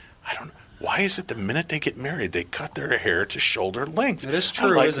like, I don't know. Why is it the minute they get married, they cut their hair to shoulder length? It is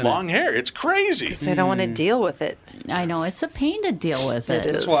true, I like isn't long hair. It's crazy. They don't want to deal with it. I know. It's a pain to deal with it.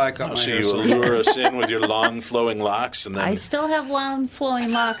 That's why I cut my So hair you so lure us in with your long flowing locks, and then I still have long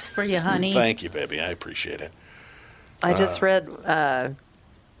flowing locks for you, honey. thank you, baby. I appreciate it. I just read,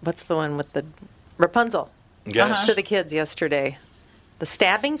 what's the one with the Rapunzel? Yes. To the kids yesterday. The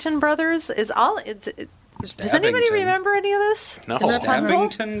Stabbington brothers is all. Does anybody Stabbington. remember any of this? No. In Rapunzel?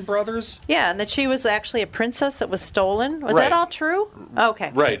 Stabbington brothers? Yeah, and that she was actually a princess that was stolen. Was Right. that all true? Okay.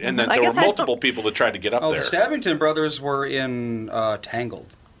 Right, and then I there were guess I don't- multiple people that tried to get up Oh, there, the Stabbington brothers were in Tangled.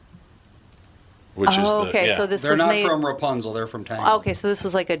 which is Oh, the okay, yeah. so this They're was not made. from Rapunzel. They're from Tangled. Okay, so this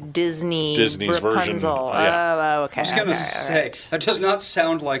was like a Disney's version, Rapunzel. yeah. Oh, okay. I was going to okay, say, right. that does not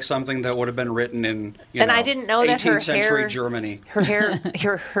sound like something that would have been written in, And I didn't know that 18th her century hair, Germany. her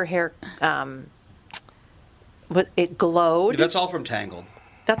hair, it glowed. That's all from Tangled.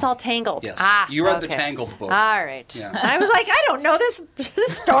 That's all Tangled. Yes. Ah, You read the okay. Tangled book. All right. Yeah. I was like, I don't know this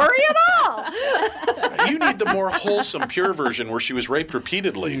story at all. You need the more wholesome, pure version where she was raped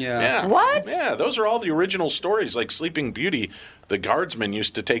repeatedly. Yeah. What? Yeah, those are all the original stories. Like Sleeping Beauty, the guardsmen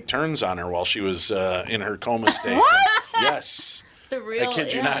used to take turns on her while she was in her coma state. What? Yes. The real, I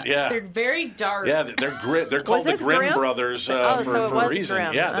kid you not, yeah. They're very dark. Yeah, they're called the this Grimm Grimm? brothers Oh, for so it a was reason.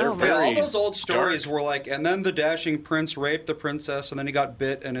 Grimm. Yeah, they're Oh, Yeah, very all those old stories dark. were like, and then the dashing prince raped the princess, and then he got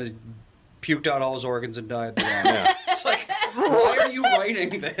bit and has puked out all his organs and died. Yeah. It's like, why are you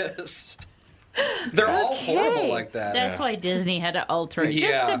writing this? They're all horrible like that. That's why Disney had to alter it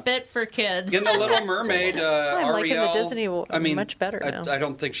Yeah. just a bit for kids. In The Little Mermaid, I'm liking the Ariel. Disney I mean, much better now. I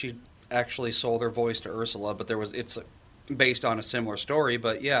don't think she actually sold her voice to Ursula, but it's based on a similar story.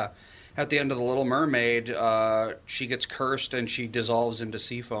 But yeah, at the end of The Little Mermaid, she gets cursed and she dissolves into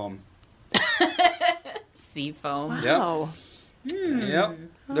sea foam. Sea foam. Wow. Yep.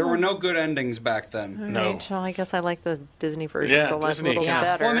 There were no good endings back then. No. Right, well, I guess I like the Disney versions Yeah, a little Disney. bit Yeah.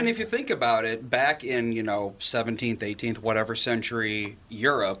 better. Well, I mean, if you think about it, back in 17th, 18th, whatever century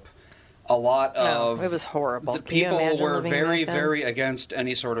Europe, a lot of it was horrible. the Can you people imagine were living very, back then? very against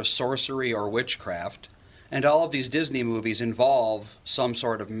any sort of sorcery or witchcraft. And all of these Disney movies involve some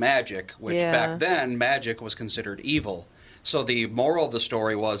sort of magic, which Yeah. back then, magic was considered evil. So the moral of the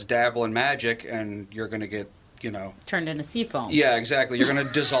story was dabble in magic and you're going to get turned into seafoam. Yeah, exactly. You're going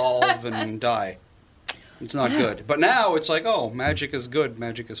to dissolve and die. It's not good. But now it's like, oh, magic is good.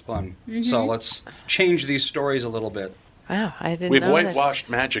 Magic is fun. Mm-hmm. So let's change these stories a little bit. Wow, I didn't We've know that. whitewashed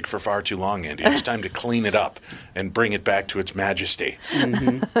magic for far too long, Andy. It's time to clean it up and bring it back to its majesty.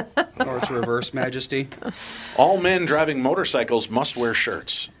 Mm-hmm. Or its reverse majesty. All men driving motorcycles must wear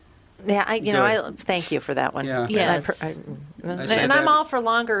shirts. Yeah, I thank you for that one. Yeah. Yes. And I'm all for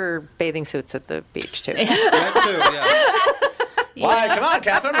longer bathing suits at the beach too. That too, yeah. Why, come on,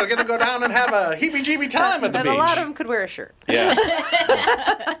 Catherine. We're going to go down and have a heebie-jeebie time at the and beach. a lot of them could wear a shirt. Yeah.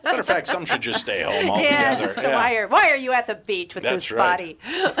 Matter of fact, some should just stay home altogether. Yeah, just why are you at the beach with That's this right. body?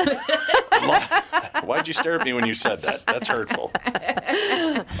 Why'd you stare at me when you said that? That's hurtful.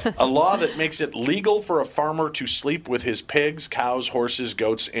 A law that makes it legal for a farmer to sleep with his pigs, cows, horses,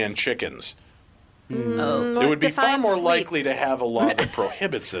 goats, and chickens. It would be far more likely to have a law that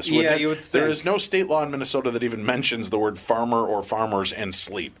prohibits this. Yeah, you would There think. is no state law in Minnesota that even mentions the word farmer or farmers and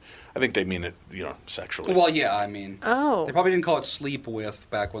sleep. I think they mean it, sexually. Well, yeah, I mean. Oh. They probably didn't call it sleep with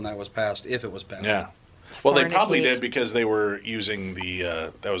back when that was passed, if it was passed. Yeah. Well, they probably Fornicate. did because they were using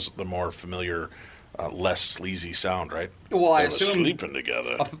that was the more familiar, less sleazy sound, right? Well, I They were assume sleeping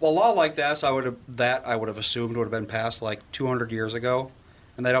together. a law like this, I would have assumed would have been passed like 200 years ago,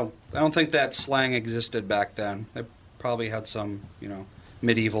 and I don't think that slang existed back then. They probably had some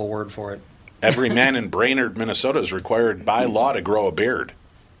medieval word for it. Every man in Brainerd, Minnesota, is required by law to grow a beard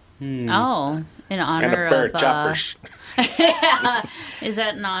Oh, in and honor a pair of of. choppers. Is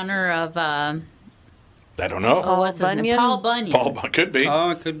that in honor of? I don't know. Oh, what's his name? Bunyan? Paul Bunyan. Paul could be.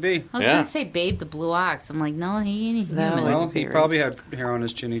 Oh, it could be. I was Yeah. gonna say Babe the Blue Ox. I'm like, no, he ain't human. Well, he probably had hair on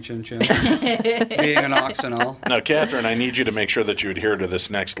his chinny chin chin, being an ox and all. Now, Catherine, I need you to make sure that you adhere to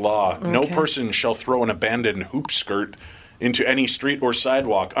this next law. No Okay. person shall throw an abandoned hoop skirt into any street or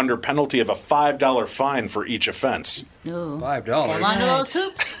sidewalk under penalty of a $5 fine for each offense. Ooh. $5. Hold on to those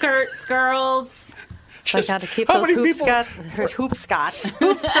hoop skirts, girls. So I got to keep how those many hoop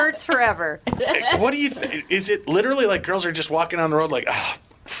skirts forever. What do you think? Is it literally like girls are just walking down the road like,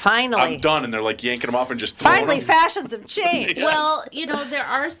 Finally. I'm done, and they're like yanking them off and just throwing Finally, them? fashions have changed. Well, there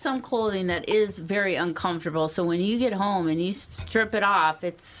are some clothing that is very uncomfortable. So when you get home and you strip it off,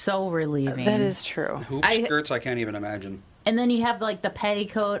 it's so relieving. That is true. Hoop skirts, I can't even imagine. And then you have like the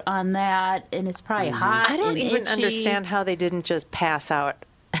petticoat on that, and it's probably hot. I don't and even itchy. understand how they didn't just pass out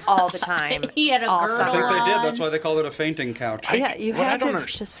all the time. He had a all girdle I think they did. on. That's why they called it a fainting couch. Yeah, you what I had don't to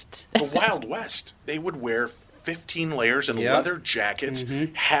understand- just. The Wild West, they would wear 15 layers and Yep. leather jackets,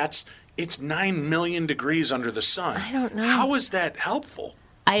 hats. It's 9 million degrees under the sun. I don't know. How is that helpful?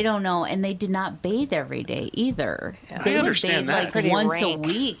 I don't know, and they did not bathe every day either. Yeah. They I would understand bathe that. like Pretty once rank. a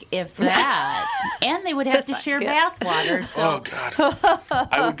week, if that. And they would have to share bath water. So Oh, God.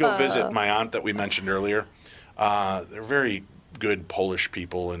 I would go visit my aunt that we mentioned earlier. They're very good Polish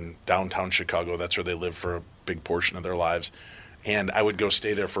people in downtown Chicago. That's where they live for a big portion of their lives. And I would go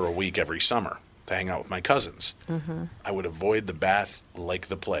stay there for a week every summer to hang out with my cousins. Mm-hmm. I would avoid the bath like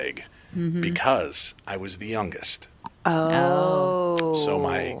the plague because I was the youngest. Oh. So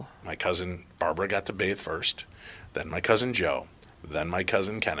my cousin Barbara got to bathe first, then my cousin Joe, then my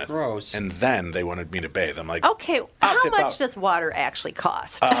cousin Kenneth. Gross. And then they wanted me to bathe. I'm like, Okay, I'll how tip much out. does water actually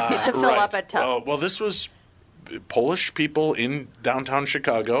cost to fill Right. up a tub? Oh, well, this was Polish people in downtown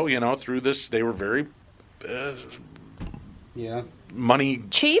Chicago, through this. They were very Yeah. money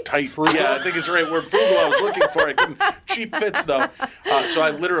Cheap? tight. Yeah, I think it's the right word. Frugal I was looking for. I couldn't. Cheap fits, though. So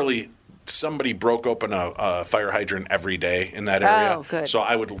I literally, somebody broke open a fire hydrant every day in that area. Oh, good. So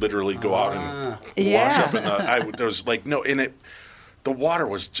I would literally go out and wash Yeah. up in the, there was like, no, in it. The water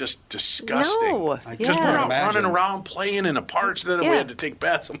was just disgusting. No. Because Yeah. we're out Imagine. running around playing in a park, so then we Yeah. had to take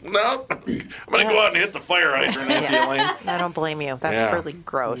baths. No, I'm going to go out and hit the fire hydrant, Auntie Elaine. I don't blame you. That's Yeah. really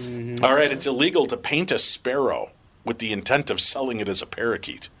gross. All right, it's illegal to paint a sparrow with the intent of selling it as a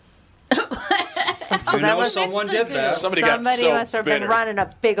parakeet. So You that know was someone did that. Somebody got so must have bitter. been running a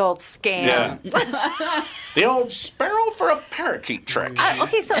big old scam. Yeah. The old sparrow for a parakeet trick.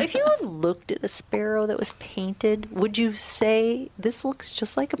 Okay, so if you looked at a sparrow that was painted, would you say this looks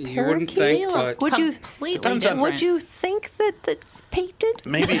just like a parakeet? You wouldn't think, They look but Would you- completely Depends on- different. Would you think that that's painted?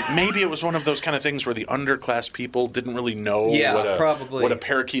 Maybe it was one of those kind of things where the underclass people didn't really know Yeah, probably. what a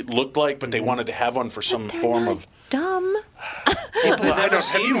parakeet looked like, but they wanted to have one for some form of. Dumb. Well,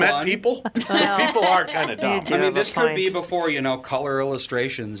 have you met people? People are kind of dumb. do I mean, have a this could be point. before, color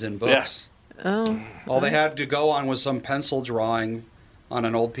illustrations in books. Oh. All they had to go on was some pencil drawing on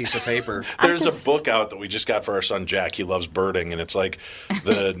an old piece of paper. There's a book out that we just got for our son Jack. He loves birding, and it's like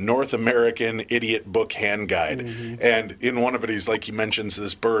the North American Idiot Book Hand Guide. Mm-hmm. And in one of it, he mentions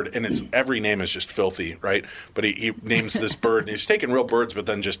this bird, and it's every name is just filthy, right? But he names this bird, and he's taking real birds, but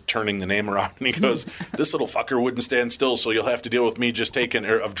then just turning the name around. And he goes, "This little fucker wouldn't stand still, so you'll have to deal with me just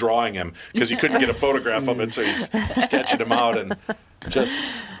drawing him because he couldn't get a photograph of it, so he's sketching him out and just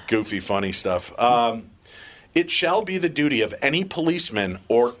goofy, funny stuff." It shall be the duty of any policeman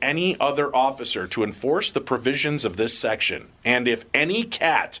or any other officer to enforce the provisions of this section, and if any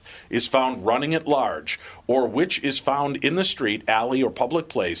cat is found running at large, or which is found in the street, alley, or public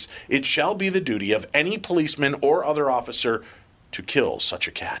place, it shall be the duty of any policeman or other officer to kill such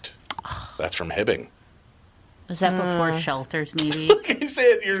a cat. That's from Hibbing. Was that before shelters, maybe? Look, you say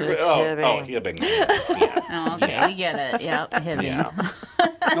it. Hibbing. Oh, okay, we get it. Yeah, Hibbing. Yeah.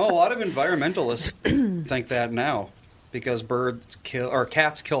 No, a lot of environmentalists think that now because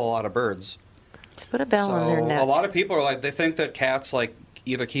cats kill a lot of birds. Let's put a bell on their neck. A lot of people are they think that cats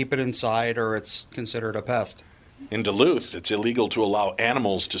either keep it inside or it's considered a pest. In Duluth, it's illegal to allow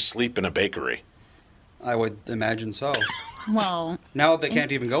animals to sleep in a bakery. I would imagine so. Well, now they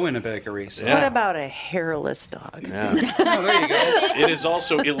can't even go in a bakery. So. What about a hairless dog? Yeah. Oh, there you go. It is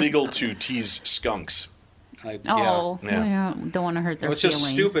also illegal to tease skunks. We don't want to hurt their it's feelings. Just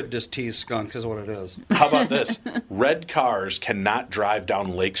stupid to tease skunks is what it is. How about this? Red cars cannot drive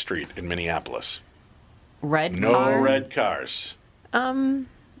down Lake Street in Minneapolis. No red cars. No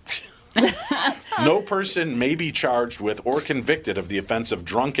person may be charged with or convicted of the offense of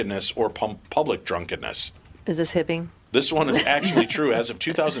drunkenness or public drunkenness. Is this Hibbing? This one is actually true. As of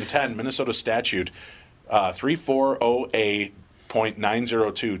 2010, Minnesota statute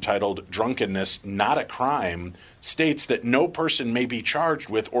 340A.902, titled Drunkenness Not a Crime, states that no person may be charged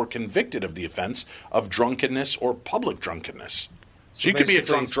with or convicted of the offense of drunkenness or public drunkenness. So you could be a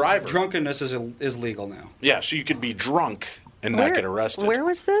drunk driver. Drunkenness is legal now. Yeah, so you could be drunk and not get arrested. Where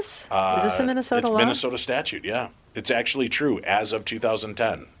was this? Is this a Minnesota law? It's Minnesota statute, yeah. It's actually true as of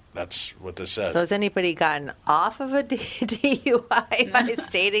 2010. That's what this says. So has anybody gotten off of a DUI by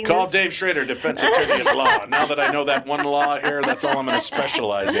stating Call this? Dave Schrader, defense attorney at law. Now that I know that one law here, that's all I'm going to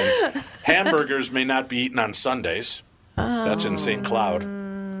specialize in. Hamburgers may not be eaten on Sundays. That's in St. Cloud.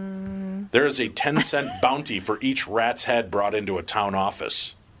 There is a 10-cent bounty for each rat's head brought into a town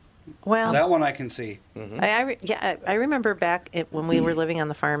office. Well, that one I can see. Mm-hmm. I remember back when we were living on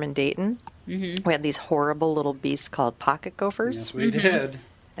the farm in Dayton. Mm-hmm. We had these horrible little beasts called pocket gophers. Yes, we did.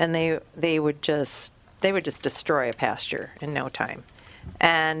 And they would just destroy a pasture in no time.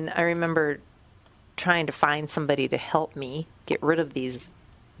 And I remember trying to find somebody to help me get rid of these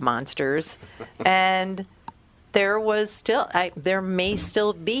monsters. And there may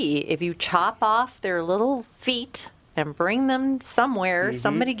still be, if you chop off their little feet and bring them somewhere,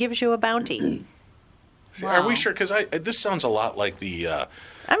 somebody gives you a bounty. Wow. Are we sure? Because this sounds a lot like the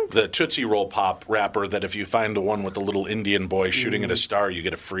Tootsie Roll Pop wrapper that if you find the one with the little Indian boy shooting at a star, you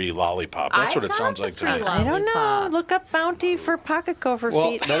get a free lollipop. That's what it sounds like to me. I don't know. Look up bounty for pocket gopher feet.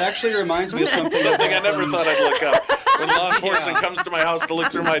 Well, that actually reminds me of something. Something I never thought I'd look up. When law enforcement comes to my house to look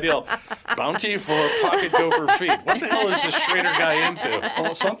through my deal, bounty for pocket gopher feet. What the hell is this Schrader guy into?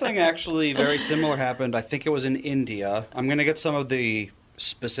 Well, something actually very similar happened. I think it was in India. I'm going to get some of the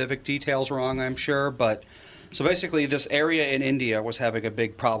specific details wrong, I'm sure, but so basically this area in India was having a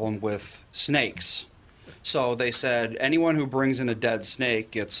big problem with snakes. So they said anyone who brings in a dead snake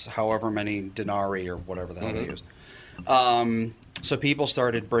gets however many denarii or whatever the hell they use. So people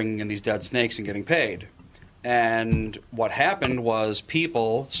started bringing in these dead snakes and getting paid. And what happened was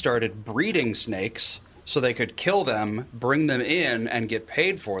people started breeding snakes so they could kill them, bring them in, and get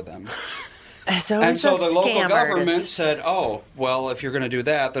paid for them. So the local government said, oh, well, if you're going to do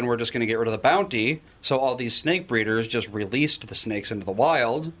that, then we're just going to get rid of the bounty. So all these snake breeders just released the snakes into the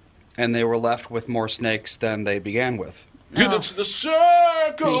wild, and they were left with more snakes than they began with. And it's the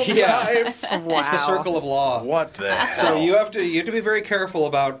circle of life. Wow. It's the circle of law. What the hell? So you have to be very careful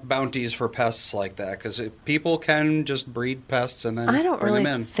about bounties for pests like that, because people can just breed pests and then I don't bring really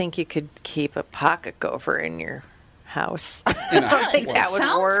them in. think you could keep a pocket gopher in your house. I don't think that would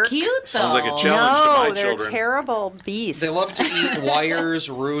Sounds work. cute, though. Sounds like a challenge to my they're children. terrible beasts. They love to eat wires,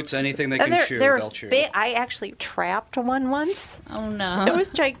 roots, anything they can chew, they'll chew. I actually trapped one once. Oh, no. It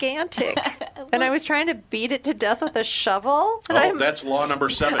was gigantic. And I was trying to beat it to death with a shovel. And that's law number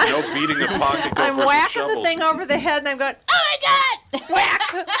 7. No beating of pocket gophers I'm with whacking shovels. the thing over the head, and I'm going, oh, my God! Whack!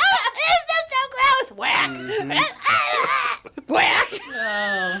 Oh, this is so gross! Whack! Whack!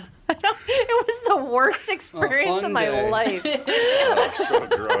 Oh. It was the worst experience of my life. That's so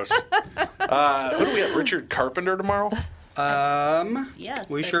gross. Who do we have? Richard Carpenter tomorrow? Yes.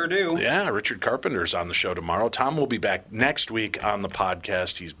 We sure do. Yeah, Richard Carpenter's on the show tomorrow. Tom will be back next week on the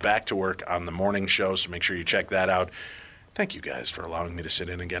podcast. He's back to work on the morning show, so make sure you check that out. Thank you guys for allowing me to sit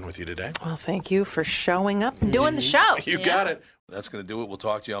in again with you today. Well, thank you for showing up and doing the show. You got it. That's going to do it. We'll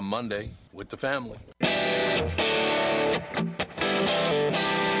talk to you on Monday with the family.